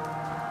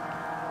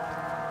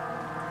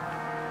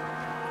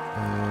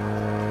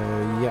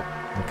 Yeah,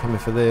 I'm coming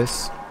for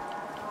this.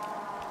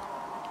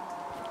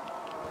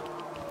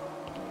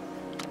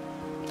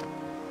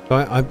 So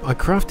I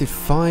crafted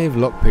 5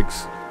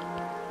 lockpicks.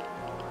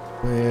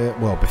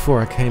 Well, before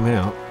I came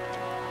out.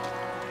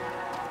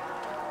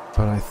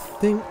 But I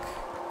think...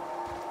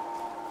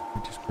 Let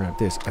me just grab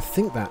this. I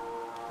think that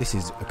this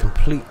is a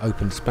complete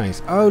open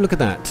space. Oh, look at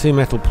that. 2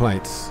 metal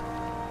plates.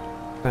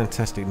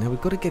 Fantastic. Now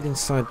we've got to get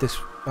inside this...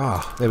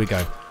 Ah, there we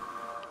go.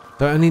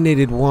 So I only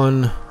needed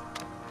 1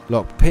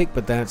 lockpick,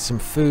 but that's some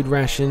food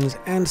rations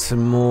and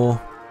some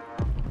more.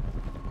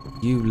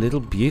 You little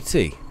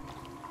beauty.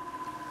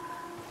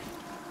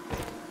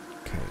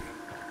 Okay.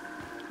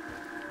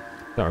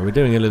 Sorry, we're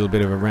doing a little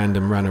bit of a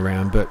random run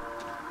around, but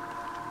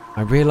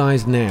I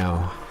realise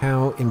now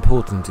how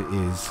important it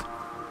is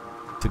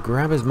to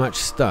grab as much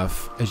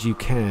stuff as you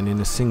can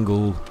in a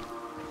single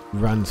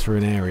run through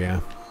an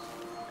area.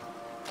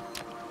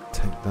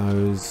 Take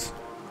those.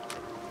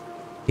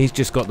 He's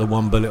just got the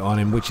 1 bullet on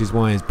him, which is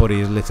why his body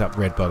is lit up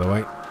red, by the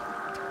way.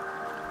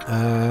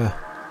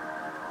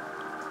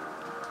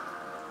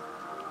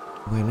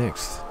 Where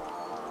next?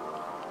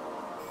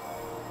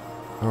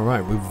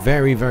 Alright, we're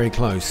very, very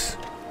close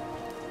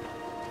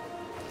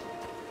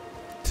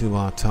to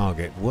our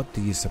target. What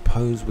do you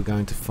suppose we're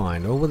going to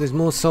find? Oh, well, there's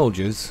more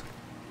soldiers.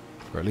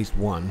 Or at least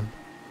 1.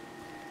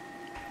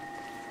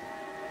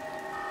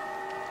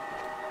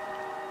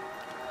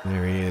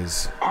 There he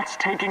is. What's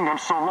taking them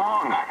so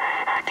long?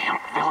 Damn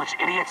village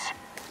idiots.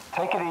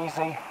 Take it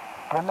easy.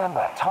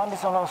 Remember, time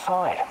is on our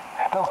side.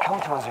 They'll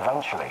come to us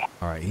eventually.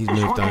 Alright, he's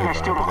moved over,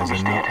 but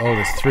there's another... Oh,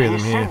 there's 3 of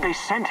them here. They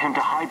sent him to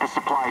hide the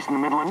supplies in the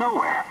middle of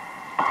nowhere.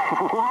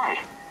 Why?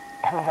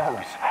 Who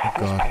knows?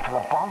 These people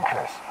are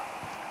bonkers.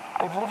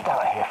 They've lived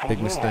out here for Big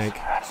years. mistake.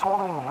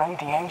 Swallowing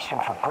radiation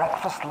for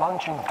breakfast,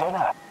 lunch, and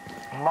dinner.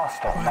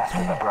 Must have messed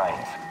with their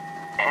brains.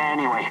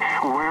 Anyway,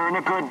 we're in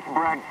a good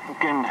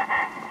bargain.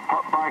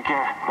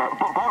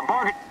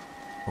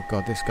 Oh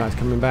god, this guy's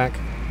coming back.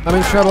 I'm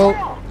in trouble.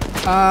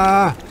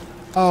 Ah!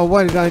 Oh,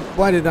 why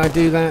did I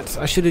do that?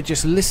 I should have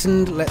just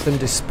listened, let them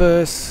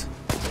disperse.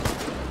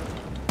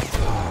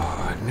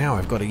 Oh, now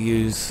I've got to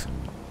use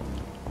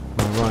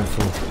my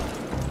rifle.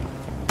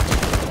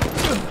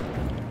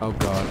 Oh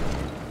god.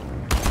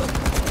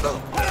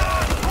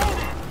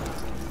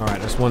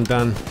 Alright, that's 1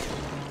 done.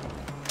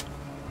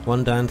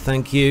 1 done,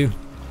 thank you.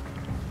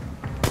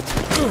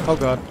 Oh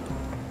god.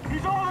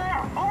 He's over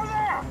there! Over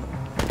there!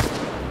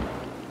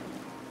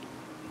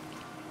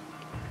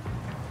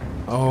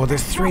 Oh,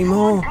 there's 3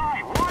 more.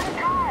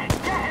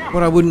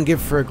 What I wouldn't give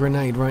for a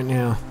grenade right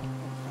now.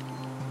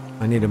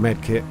 I need a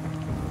med kit.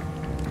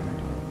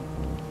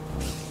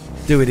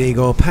 Do it,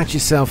 Igor. Patch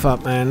yourself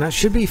up, man. That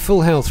should be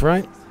full health,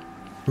 right?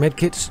 Med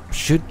kits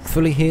should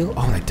fully heal.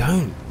 Oh, they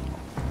don't.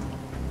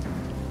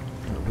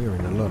 Oh, we're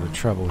in a lot of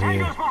trouble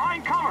here. I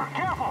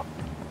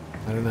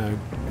don't know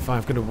if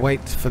I've got to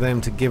wait for them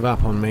to give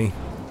up on me.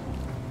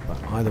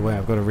 But either way,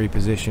 I've got to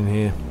reposition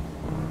here.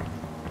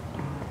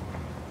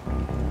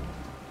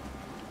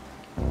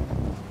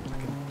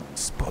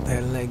 Spot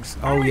their legs.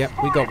 Oh, yep,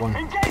 we got one.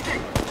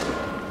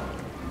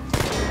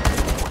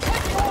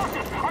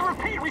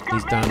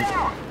 He's done.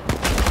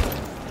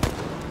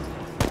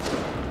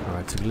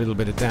 Alright, took a little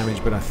bit of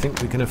damage, but I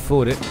think we can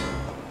afford it.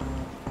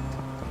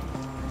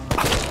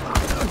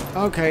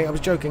 Okay, I was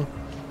joking.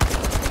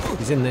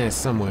 He's in there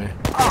somewhere.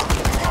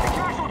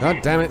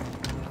 God damn it.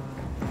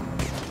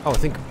 Oh,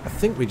 I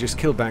think we just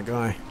killed that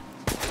guy.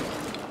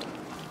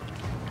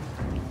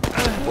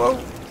 Whoa.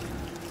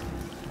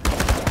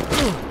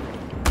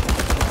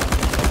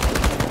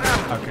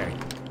 Okay.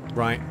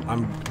 Right,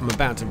 I'm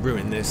about to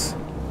ruin this.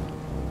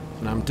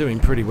 And I'm doing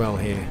pretty well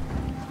here.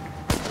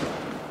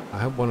 I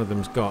hope one of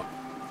them's got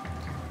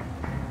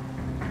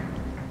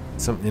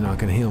something I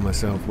can heal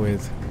myself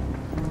with.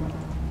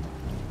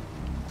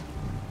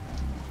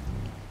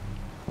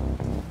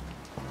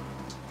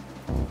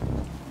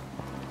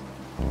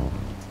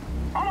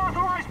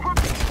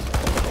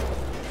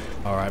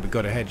 Alright, we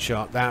got a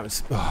headshot. That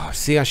was... Oh,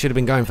 see, I should have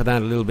been going for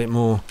that a little bit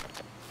more.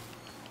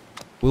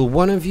 Will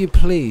one of you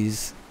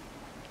please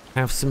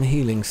have some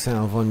healing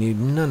salve on you?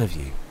 None of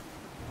you.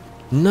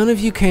 None of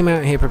you came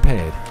out here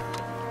prepared.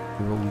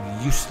 You're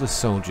all useless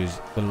soldiers,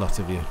 the lot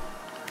of you.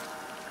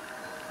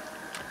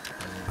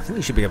 I think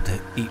you should be able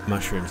to eat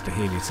mushrooms to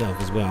heal yourself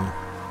as well.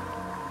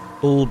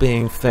 All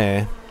being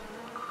fair.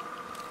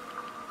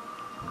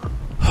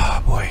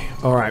 Oh boy.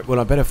 Alright, well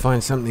I better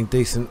find something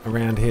decent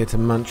around here to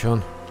munch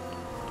on.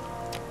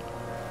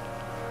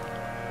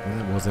 Well,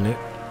 that wasn't it.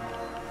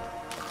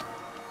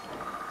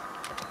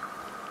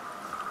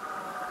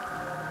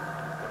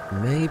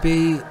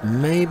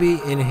 Maybe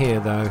in here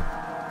though.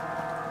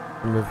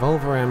 Some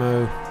revolver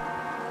ammo.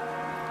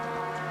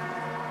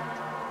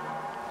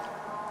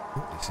 I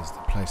think this is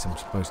the place I'm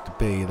supposed to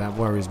be. That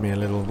worries me a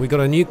little. We got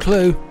a new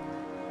clue.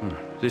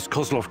 This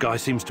Kozlov guy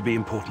seems to be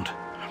important.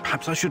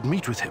 Perhaps I should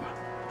meet with him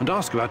and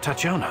ask about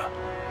Tatiana.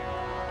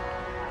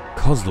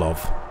 Kozlov.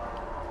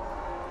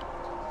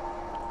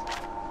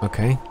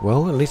 Okay,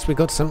 well, at least we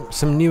got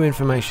some new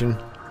information.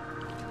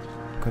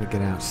 Got to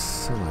get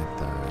outside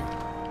though.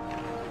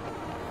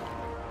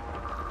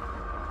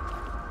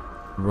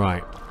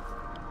 Right.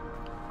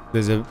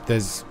 There's a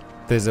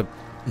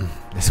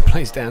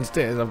place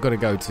downstairs I've got to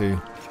go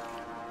to,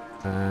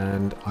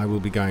 and I will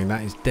be going.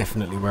 That is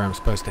definitely where I'm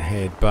supposed to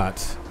head,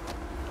 but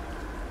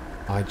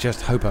I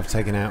just hope I've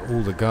taken out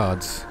all the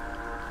guards.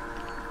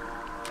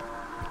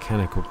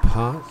 Mechanical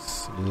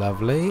parts.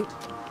 Lovely.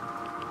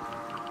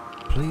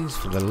 Please,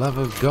 for the love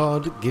of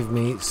God, give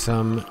me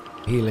some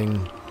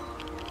healing.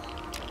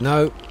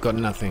 No, got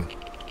nothing.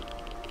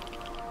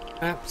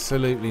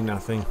 Absolutely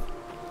nothing.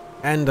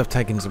 And I've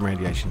taken some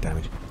radiation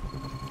damage.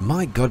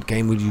 My God,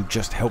 game, would you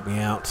just help me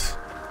out?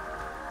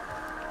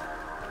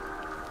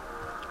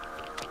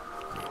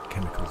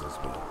 Chemicals as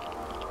well.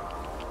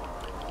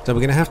 So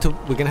we're gonna have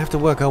to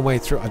work our way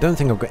through. I don't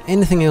think I've got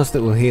anything else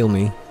that will heal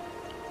me,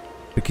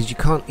 because you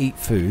can't eat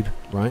food,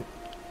 right?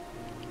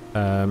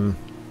 Don't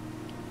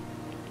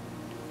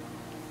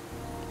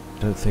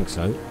think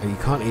so. You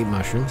can't eat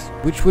mushrooms,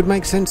 which would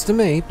make sense to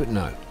me, but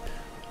no.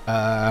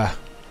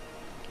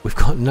 We've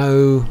got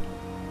no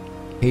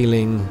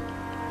healing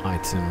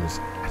items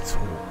at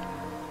all.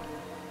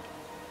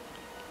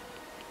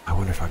 I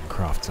wonder if I can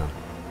craft some.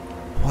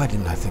 Why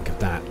didn't I think of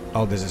that?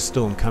 Oh, there's a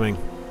storm coming.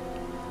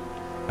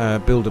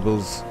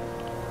 Buildables.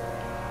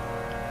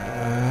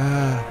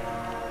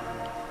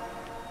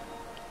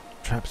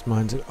 Traps,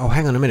 mines. Oh,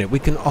 hang on a minute. We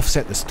can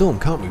offset the storm,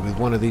 can't we, with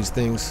one of these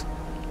things?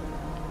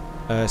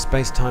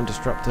 Space-time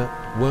disruptor.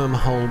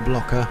 Wormhole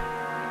blocker.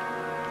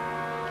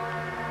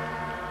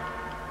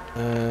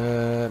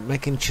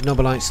 Making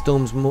Chernobylite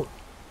storms more...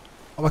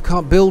 Oh, I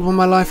can't build when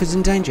my life is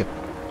in danger.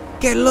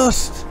 Get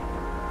lost!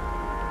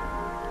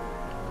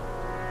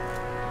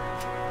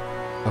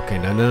 Okay,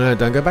 no,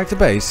 don't go back to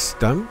base.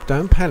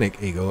 Don't panic,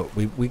 Igor.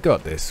 We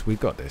got this. We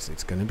got this.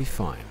 It's gonna be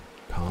fine.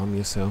 Calm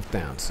yourself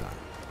down, son.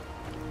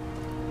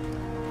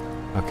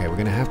 Okay, we're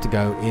gonna have to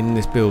go in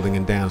this building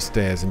and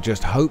downstairs and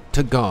just hope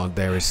to God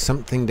there is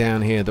something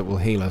down here that will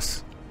heal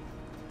us.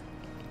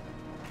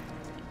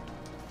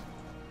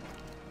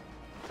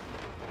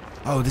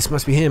 Oh, this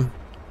must be him.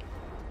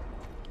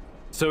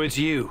 So it's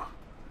you.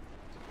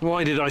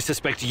 Why did I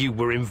suspect you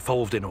were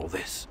involved in all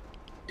this?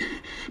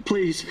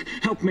 Please,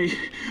 help me.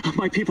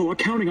 My people are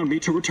counting on me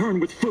to return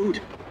with food.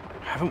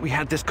 Haven't we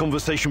had this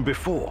conversation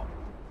before?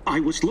 I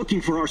was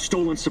looking for our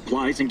stolen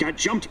supplies and got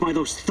jumped by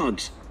those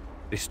thugs.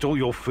 They stole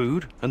your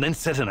food and then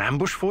set an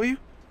ambush for you?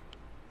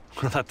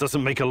 That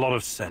doesn't make a lot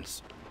of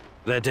sense.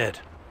 They're dead.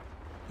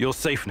 You're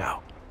safe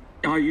now.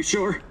 Are you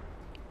sure?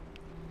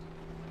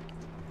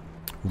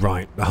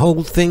 Right, the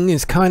whole thing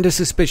is kind of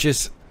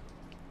suspicious.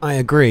 I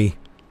agree.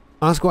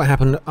 Ask what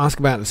happened, ask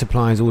about the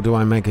supplies, or do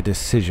I make a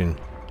decision?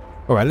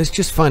 Alright, let's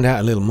just find out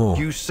a little more.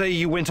 You say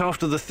you went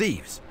after the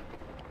thieves?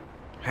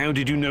 How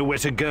did you know where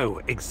to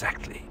go,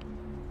 exactly?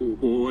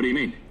 What do you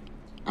mean?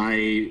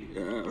 I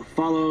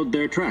followed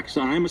their tracks.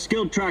 I'm a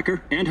skilled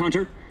tracker and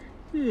hunter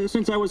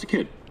since I was a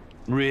kid.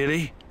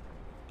 Really?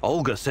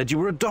 Olga said you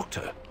were a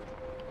doctor.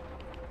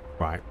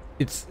 Right.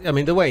 I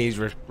mean, the way he's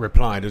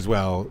replied as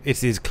well,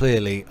 it is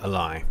clearly a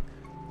lie.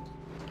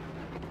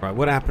 Right,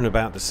 what happened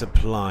about the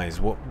supplies?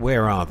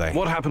 Where are they?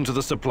 What happened to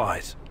the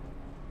supplies?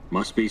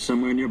 Must be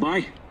somewhere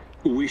nearby.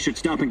 We should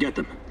stop and get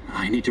them.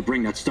 I need to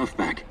bring that stuff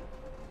back.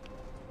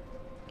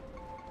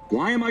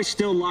 Why am I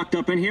still locked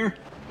up in here?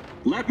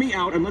 Let me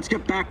out and let's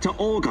get back to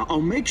Olga. I'll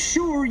make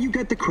sure you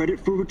get the credit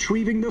for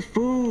retrieving the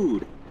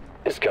food.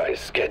 This guy is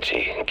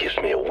sketchy and gives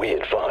me a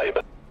weird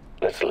vibe.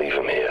 Let's leave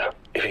him here.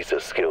 If he's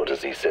as skilled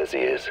as he says he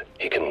is,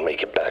 he can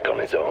make it back on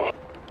his own.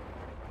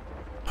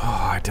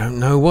 Oh, I don't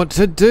know what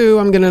to do.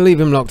 I'm going to leave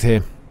him locked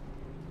here.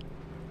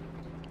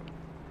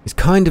 It's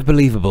kind of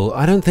believable.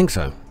 I don't think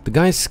so. The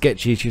guy's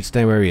sketchy. He should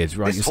stay where he is.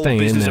 Right, you're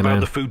staying in there, man. This whole business about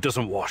the food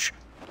doesn't wash.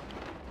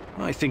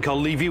 I think I'll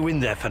leave you in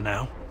there for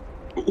now.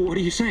 What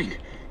are you saying?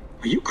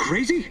 Are you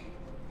crazy?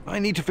 I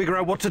need to figure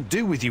out what to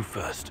do with you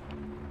first.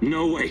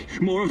 No way.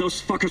 More of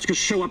those fuckers could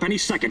show up any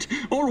second.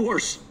 Or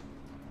worse.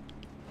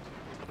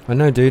 I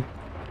know, dude.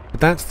 But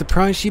that's the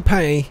price you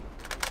pay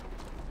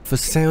for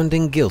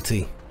sounding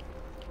guilty.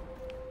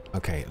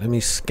 Okay, let me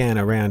scan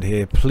around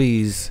here.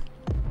 Please.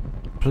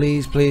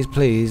 Please, please,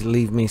 please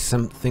leave me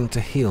something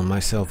to heal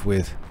myself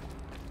with.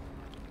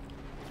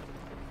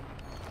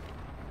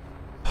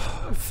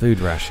 Food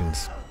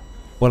rations.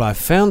 Well, I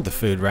found the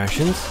food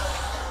rations.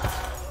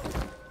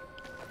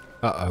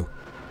 Uh-oh.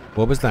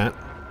 What was that?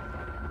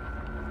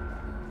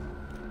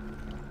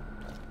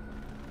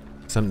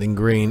 Something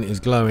green is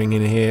glowing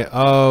in here.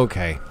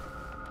 Okay.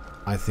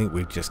 I think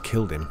we've just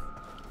killed him.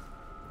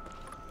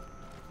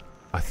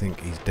 I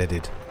think he's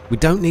deaded. We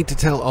don't need to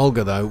tell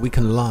Olga, though. We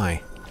can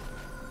lie.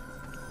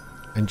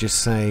 And just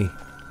say...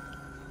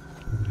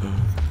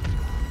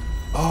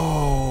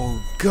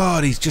 Oh,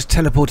 God, he's just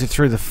teleported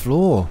through the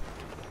floor.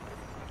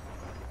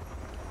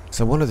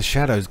 So one of the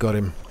shadows got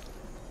him.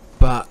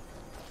 But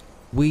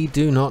we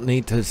do not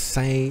need to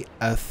say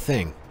a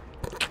thing.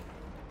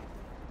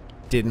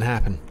 Didn't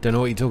happen. Don't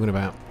know what you're talking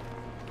about.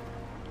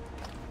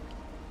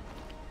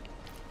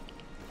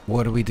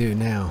 What do we do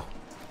now?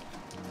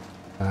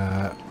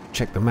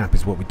 Check the map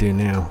is what we do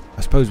now.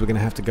 I suppose we're going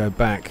to have to go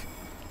back.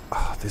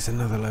 Oh, there's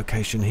another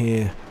location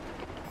here.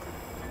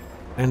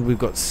 And we've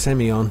got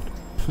Semyon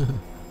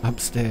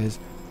upstairs.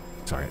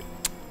 Sorry.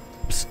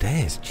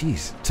 Upstairs?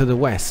 Jeez. To the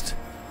west.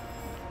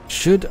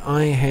 Should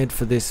I head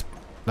for this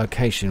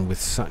location with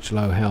such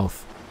low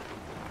health?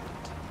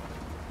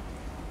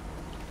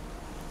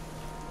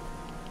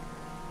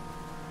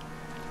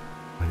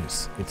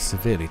 It's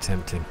severely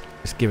tempting.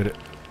 Let's give it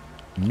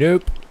a...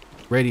 Nope.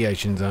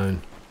 Radiation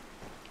zone.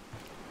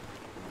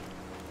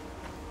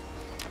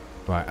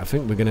 Right, I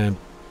think we're going to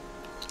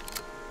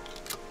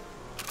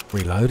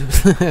reload.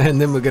 And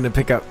then we're going to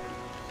pick up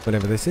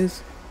whatever this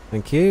is.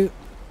 Thank you.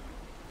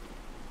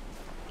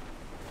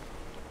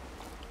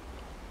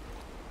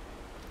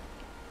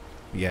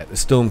 Yeah, the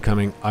storm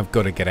coming. I've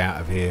got to get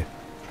out of here.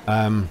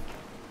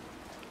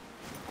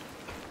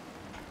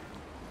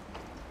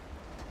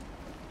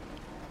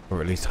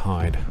 Or at least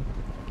hide.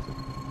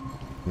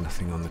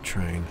 Nothing on the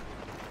train.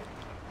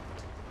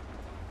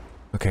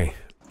 Okay,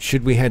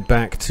 should we head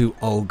back to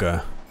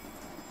Olga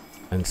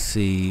and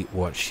see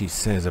what she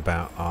says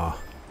about our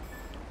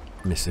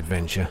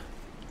misadventure?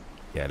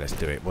 Yeah, let's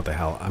do it. What the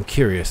hell? I'm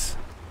curious.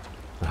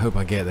 I hope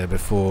I get there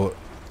before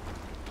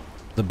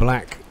the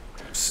Black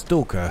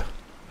Stalker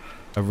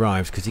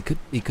arrives, because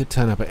he could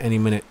turn up at any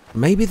minute.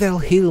 Maybe they'll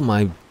heal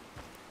my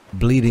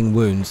bleeding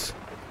wounds.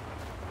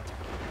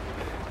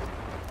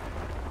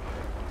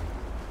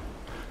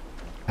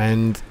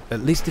 And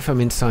at least if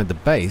I'm inside the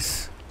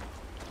base,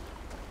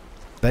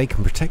 they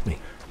can protect me.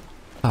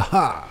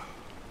 Haha!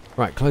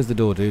 Right, close the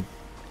door, dude.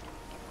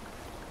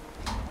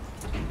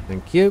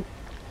 Thank you.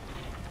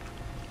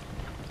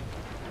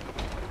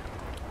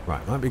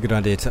 Right, might be a good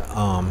idea to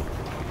arm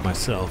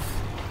myself.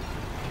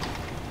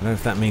 I don't know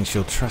if that means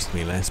she'll trust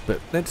me less, but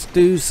let's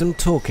do some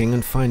talking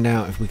and find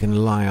out if we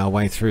can lie our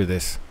way through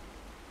this.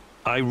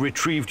 I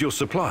retrieved your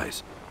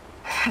supplies.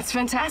 That's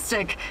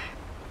fantastic.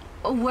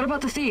 What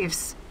about the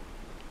thieves?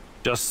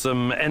 Just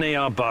some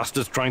NAR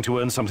bastards trying to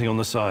earn something on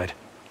the side.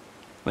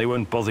 They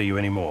won't bother you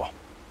anymore.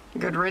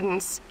 Good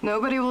riddance.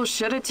 Nobody will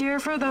shed a tear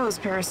for those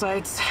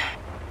parasites.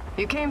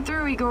 You came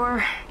through,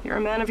 Igor. You're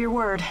a man of your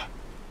word.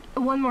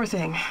 One more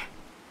thing.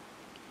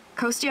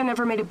 Kostya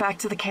never made it back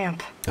to the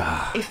camp.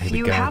 If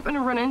you happen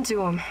to run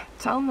into him,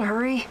 tell him to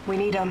hurry. We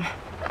need him.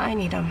 I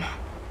need him.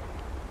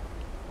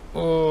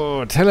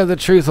 Oh, tell her the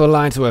truth or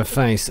lie to her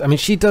face. I mean,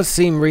 she does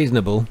seem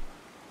reasonable.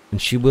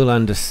 And she will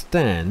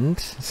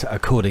understand,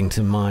 according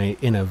to my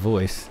inner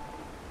voice.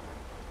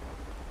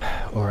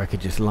 Or I could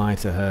just lie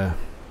to her.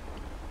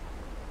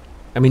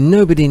 I mean,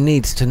 nobody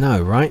needs to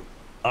know, right?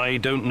 I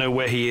don't know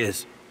where he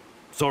is.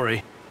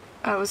 Sorry.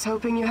 I was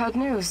hoping you had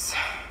news.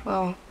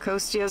 Well,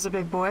 Kostya's a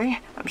big boy.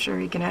 I'm sure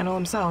he can handle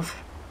himself.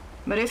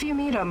 But if you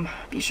meet him,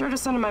 be sure to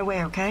send him my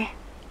way, okay?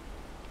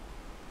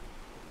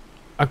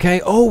 Okay,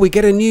 oh, we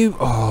get a new...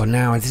 Oh,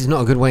 now, this is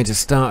not a good way to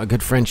start a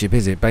good friendship,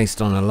 is it?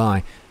 Based on a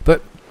lie.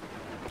 But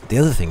the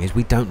other thing is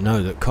we don't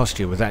know that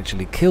Kostya was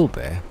actually killed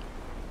there.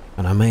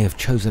 And I may have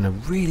chosen a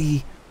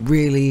really,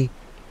 really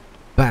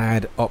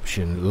bad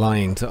option,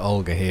 lying to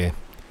Olga here.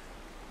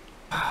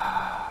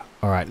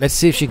 Alright, let's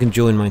see if she can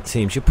join my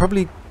team. She'll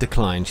probably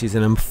decline. She's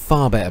in a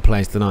far better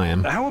place than I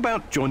am. How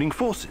about joining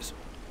forces?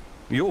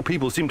 Your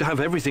people seem to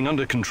have everything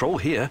under control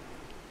here.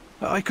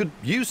 I could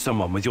use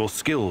someone with your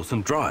skills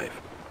and drive.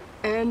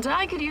 And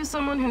I could use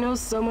someone who knows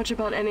so much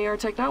about NAR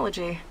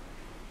technology.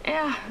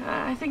 Yeah,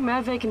 I think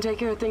Matvey can take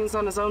care of things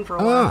on his own for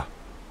a while.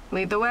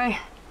 Lead the way.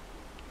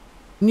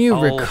 New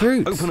I'll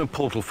recruits. Open a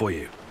portal for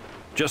you.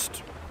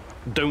 Just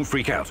don't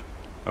freak out,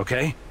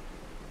 okay?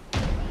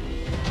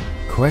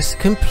 Quest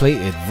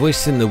completed.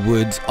 Voice in the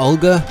woods.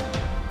 Olga,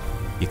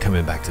 you're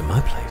coming back to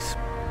my place.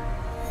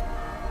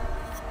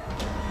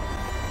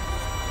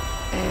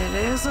 It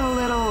is a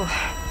little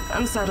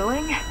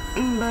unsettling,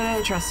 but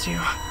I trust you.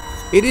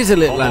 It is a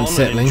little Hop on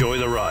unsettling. and enjoy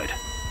the ride.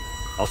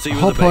 I'll see you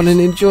at Hop the base. on and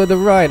enjoy the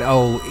ride.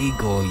 Oh,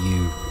 Igor,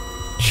 you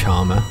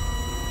charmer.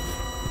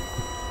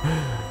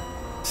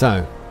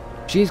 So,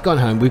 she's gone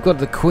home. We've got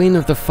the Queen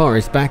of the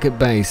Forest back at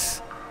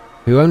base,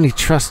 who only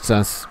trusts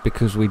us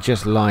because we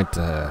just lied to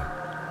her.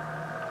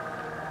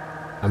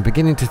 I'm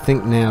beginning to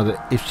think now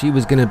that if she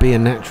was going to be a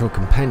natural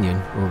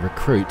companion or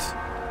recruit,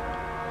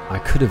 I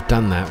could have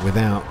done that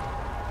without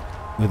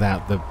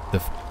the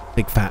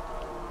big fat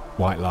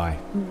white lie.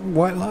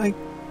 White lie?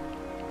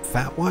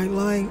 Fat white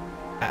lie?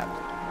 At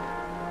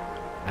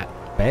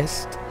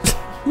best.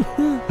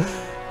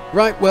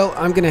 Right, well,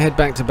 I'm going to head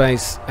back to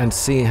base and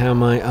see how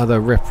my other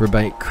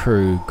reprobate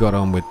crew got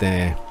on with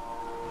their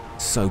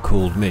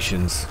so-called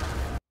missions.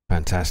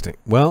 Fantastic.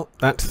 Well,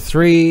 that's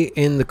 3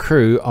 in the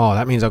crew. Oh,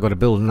 that means I've got to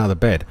build another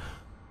bed.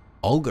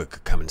 Olga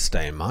could come and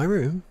stay in my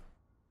room.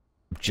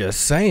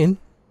 Just saying.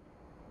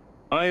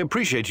 I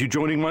appreciate you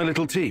joining my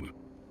little team.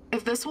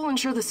 If this will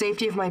ensure the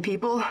safety of my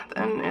people,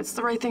 then it's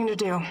the right thing to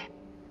do.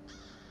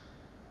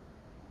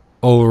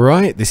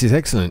 Alright, this is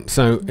excellent.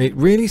 So, it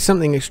really is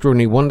something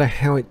extraordinary. Wonder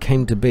how it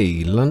came to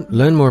be.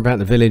 Learn more about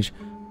the village.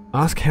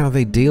 Ask how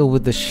they deal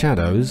with the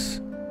shadows.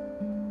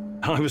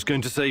 I was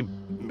going to say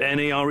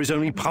NAR is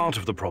only part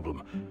of the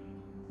problem.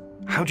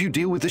 How do you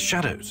deal with the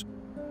shadows?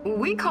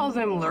 We call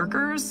them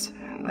lurkers.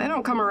 They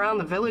don't come around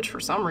the village for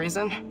some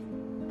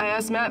reason. I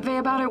asked Matvey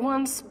about it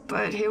once,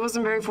 but he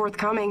wasn't very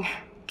forthcoming.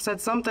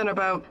 Said something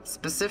about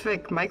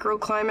specific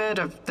microclimate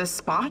of this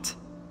spot.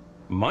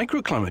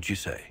 Microclimate, you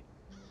say?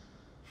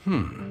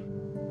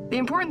 The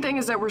important thing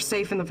is that we're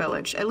safe in the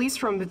village, at least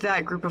from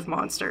that group of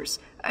monsters.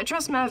 I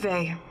trust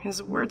Matvey.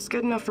 His word's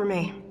good enough for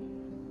me.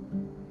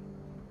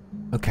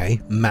 Okay,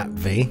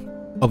 Matvey.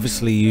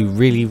 Obviously you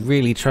really,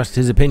 really trust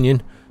his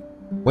opinion.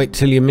 Wait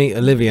till you meet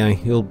Olivier.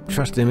 You'll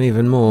trust him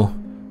even more.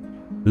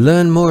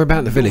 Learn more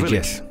about the village,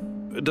 yes.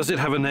 Does it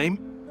have a name?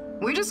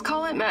 We just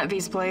call it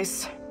Matvey's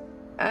place.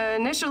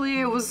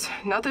 Initially, it was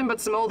nothing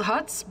but some old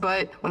huts,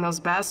 but when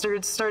those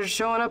bastards started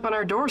showing up on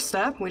our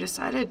doorstep, we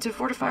decided to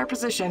fortify our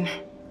position.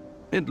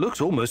 It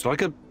looks almost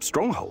like a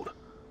stronghold.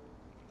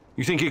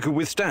 You think it could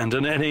withstand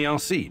an NAR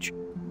siege?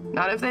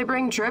 Not if they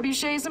bring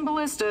trebuchets and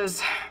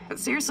ballistas. But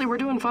seriously, we're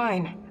doing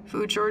fine.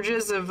 Food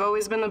shortages have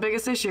always been the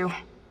biggest issue.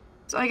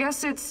 So I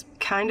guess it's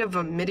kind of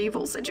a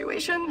medieval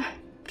situation?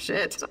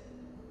 Shit.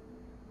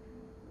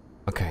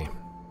 Okay.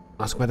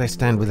 Ask where they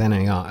stand with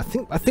NAR. I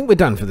think we're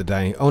done for the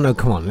day. Oh no,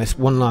 come on. Let's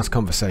one last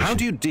conversation. How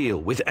do you deal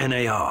with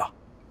NAR?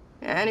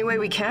 Any way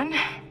we can.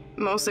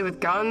 Mostly with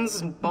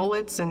guns and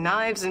bullets and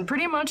knives and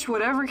pretty much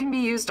whatever can be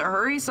used to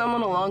hurry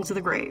someone along to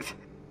the grave.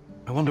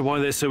 I wonder why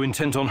they're so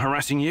intent on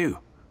harassing you.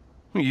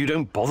 You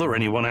don't bother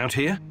anyone out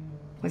here?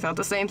 We thought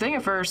the same thing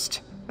at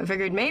first. I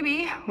figured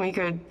maybe we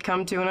could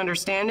come to an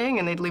understanding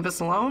and they'd leave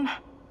us alone.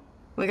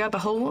 We got the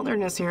whole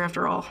wilderness here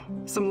after all.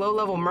 Some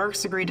low-level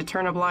mercs agreed to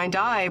turn a blind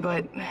eye,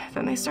 but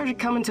then they started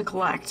coming to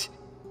collect.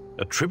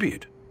 A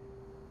tribute?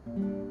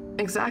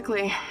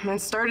 Exactly.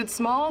 It started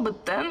small,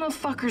 but then the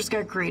fuckers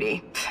got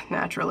greedy.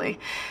 Naturally.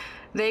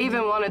 They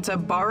even wanted to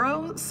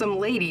borrow some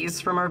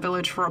ladies from our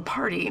village for a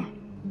party.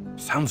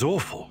 Sounds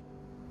awful.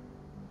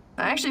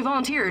 I actually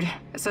volunteered.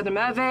 I said to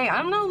Matvey,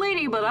 I'm no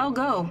lady, but I'll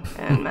go.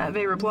 And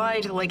Matvey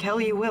replied, like hell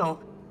you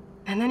will.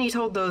 And then he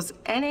told those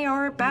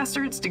NAR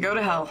bastards to go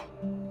to hell.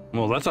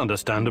 Well, that's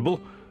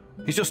understandable.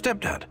 He's your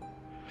stepdad.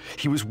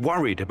 He was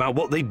worried about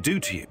what they'd do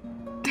to you.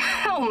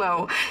 Hell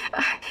no.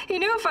 He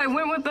knew if I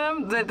went with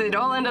them, that they'd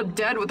all end up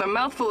dead with a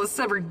mouthful of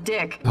severed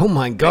dick. Oh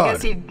my god. I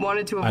guess he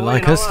wanted to avoid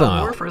like an her all-out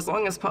style. war for as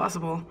long as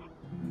possible.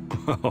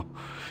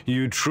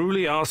 You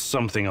truly are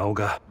something,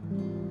 Olga.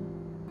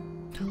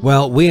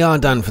 Well, we are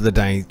done for the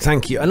day.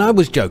 Thank you. And I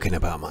was joking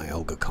about my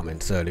Olga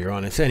comments earlier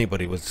on. If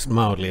anybody was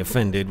mildly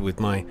offended with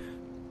my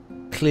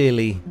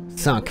clearly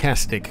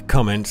sarcastic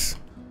comments.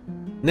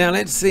 Now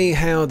let's see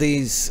how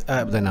these.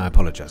 Then I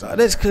apologise.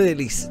 Let's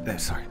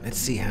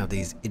see how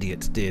these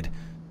idiots did.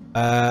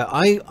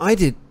 I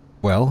did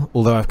well,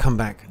 although I've come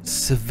back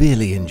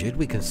severely injured.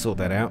 We can sort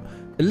that out.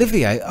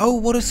 Olivier. Oh,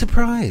 what a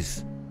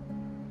surprise!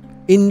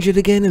 Injured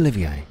again,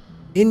 Olivier.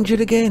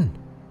 Injured again.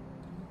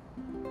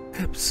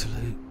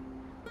 Absolute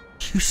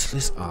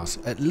useless ass.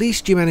 At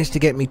least you managed to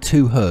get me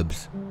 2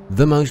 herbs.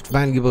 The most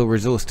valuable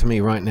resource to me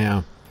right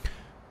now.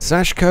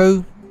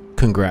 Sashko,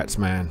 congrats,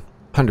 man.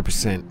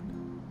 100%.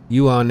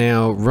 You are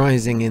now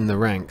rising in the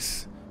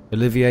ranks.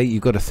 Olivier,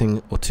 you've got a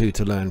thing or two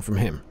to learn from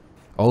him.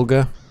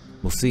 Olga,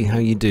 we'll see how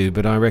you do,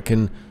 but I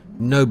reckon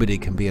nobody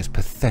can be as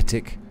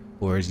pathetic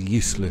or as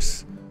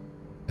useless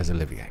as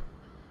Olivier.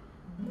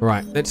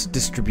 Right, let's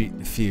distribute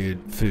the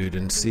food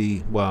and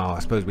see. Well, I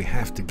suppose we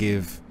have to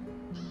give.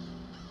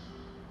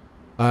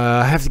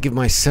 I have to give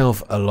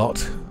myself a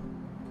lot.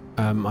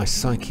 My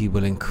psyche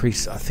will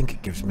increase. I think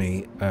it gives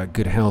me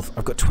good health.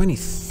 I've got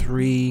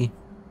 23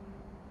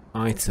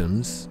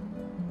 items.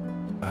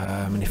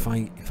 And if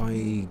I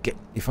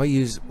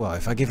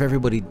give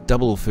everybody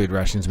double food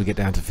rations, we get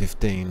down to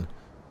 15.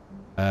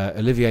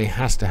 Olivier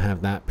has to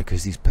have that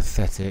because he's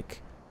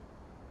pathetic.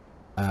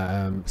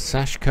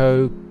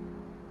 Sashko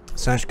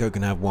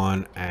can have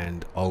 1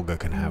 and Olga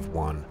can have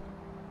 1.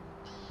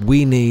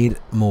 We need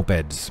more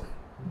beds.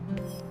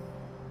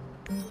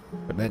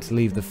 But let's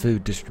leave the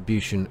food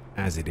distribution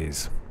as it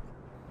is.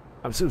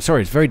 I'm so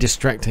sorry, it's very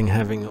distracting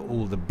having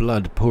all the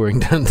blood pouring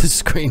down the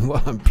screen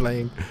while I'm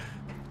playing.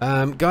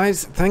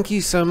 Guys, thank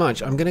you so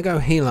much. I'm going to go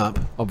heal up,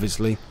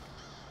 obviously.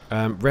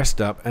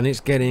 Rest up, and it's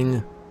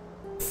getting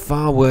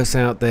far worse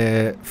out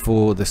there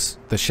for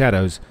the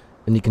shadows.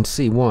 And you can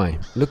see why.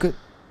 Look at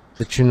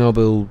the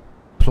Chernobyl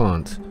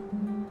plant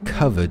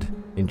covered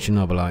in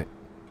Chernobylite.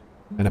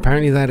 And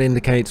apparently that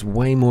indicates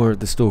way more of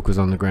the stalkers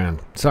on the ground.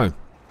 So,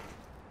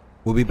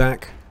 we'll be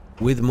back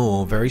with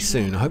more very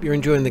soon. I hope you're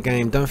enjoying the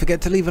game. Don't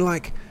forget to leave a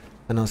like,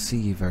 and I'll see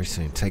you very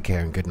soon. Take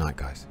care and good night,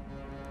 guys.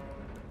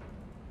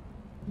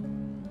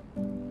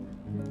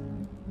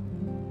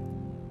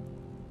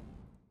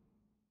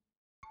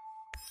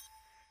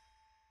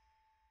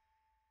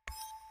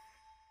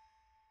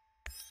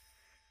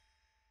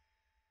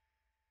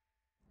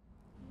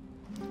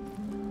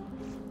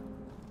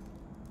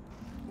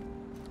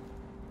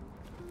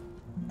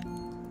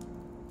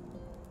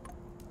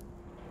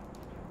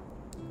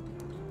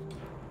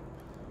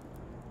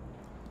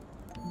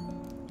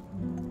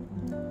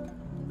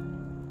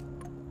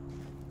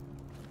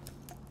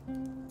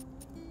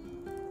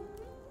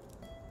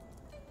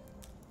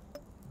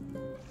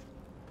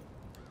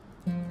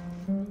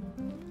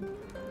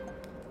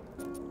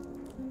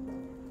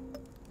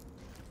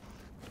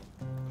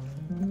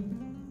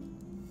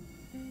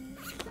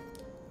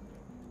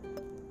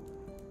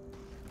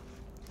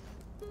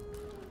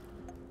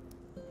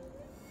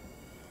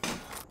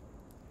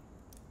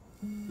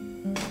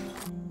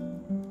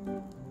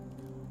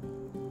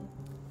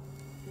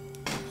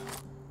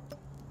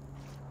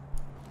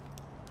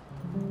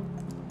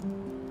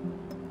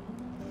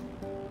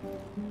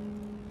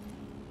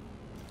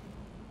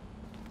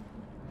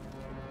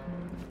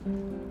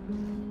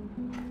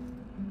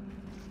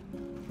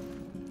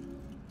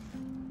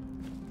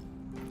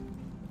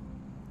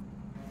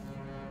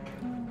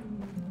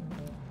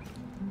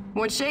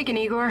 What's shaking,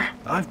 Igor?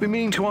 I've been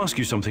meaning to ask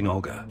you something,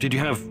 Olga. Did you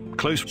have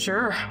close...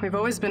 Sure, we've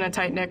always been a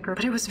tight-knit group,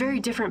 but it was very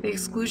different. The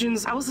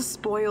exclusions, I was a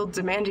spoiled,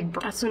 demanding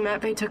That's when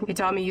Matvey took me. He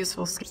taught me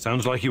useful skills.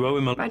 Sounds like you owe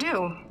him a... I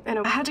do, and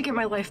I had to get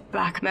my life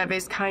back.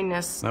 Matvey's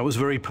kindness. That was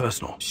very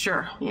personal.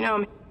 Sure, you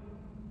know...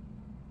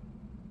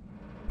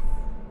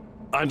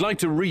 I'd like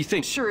to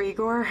rethink... Sure,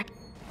 Igor.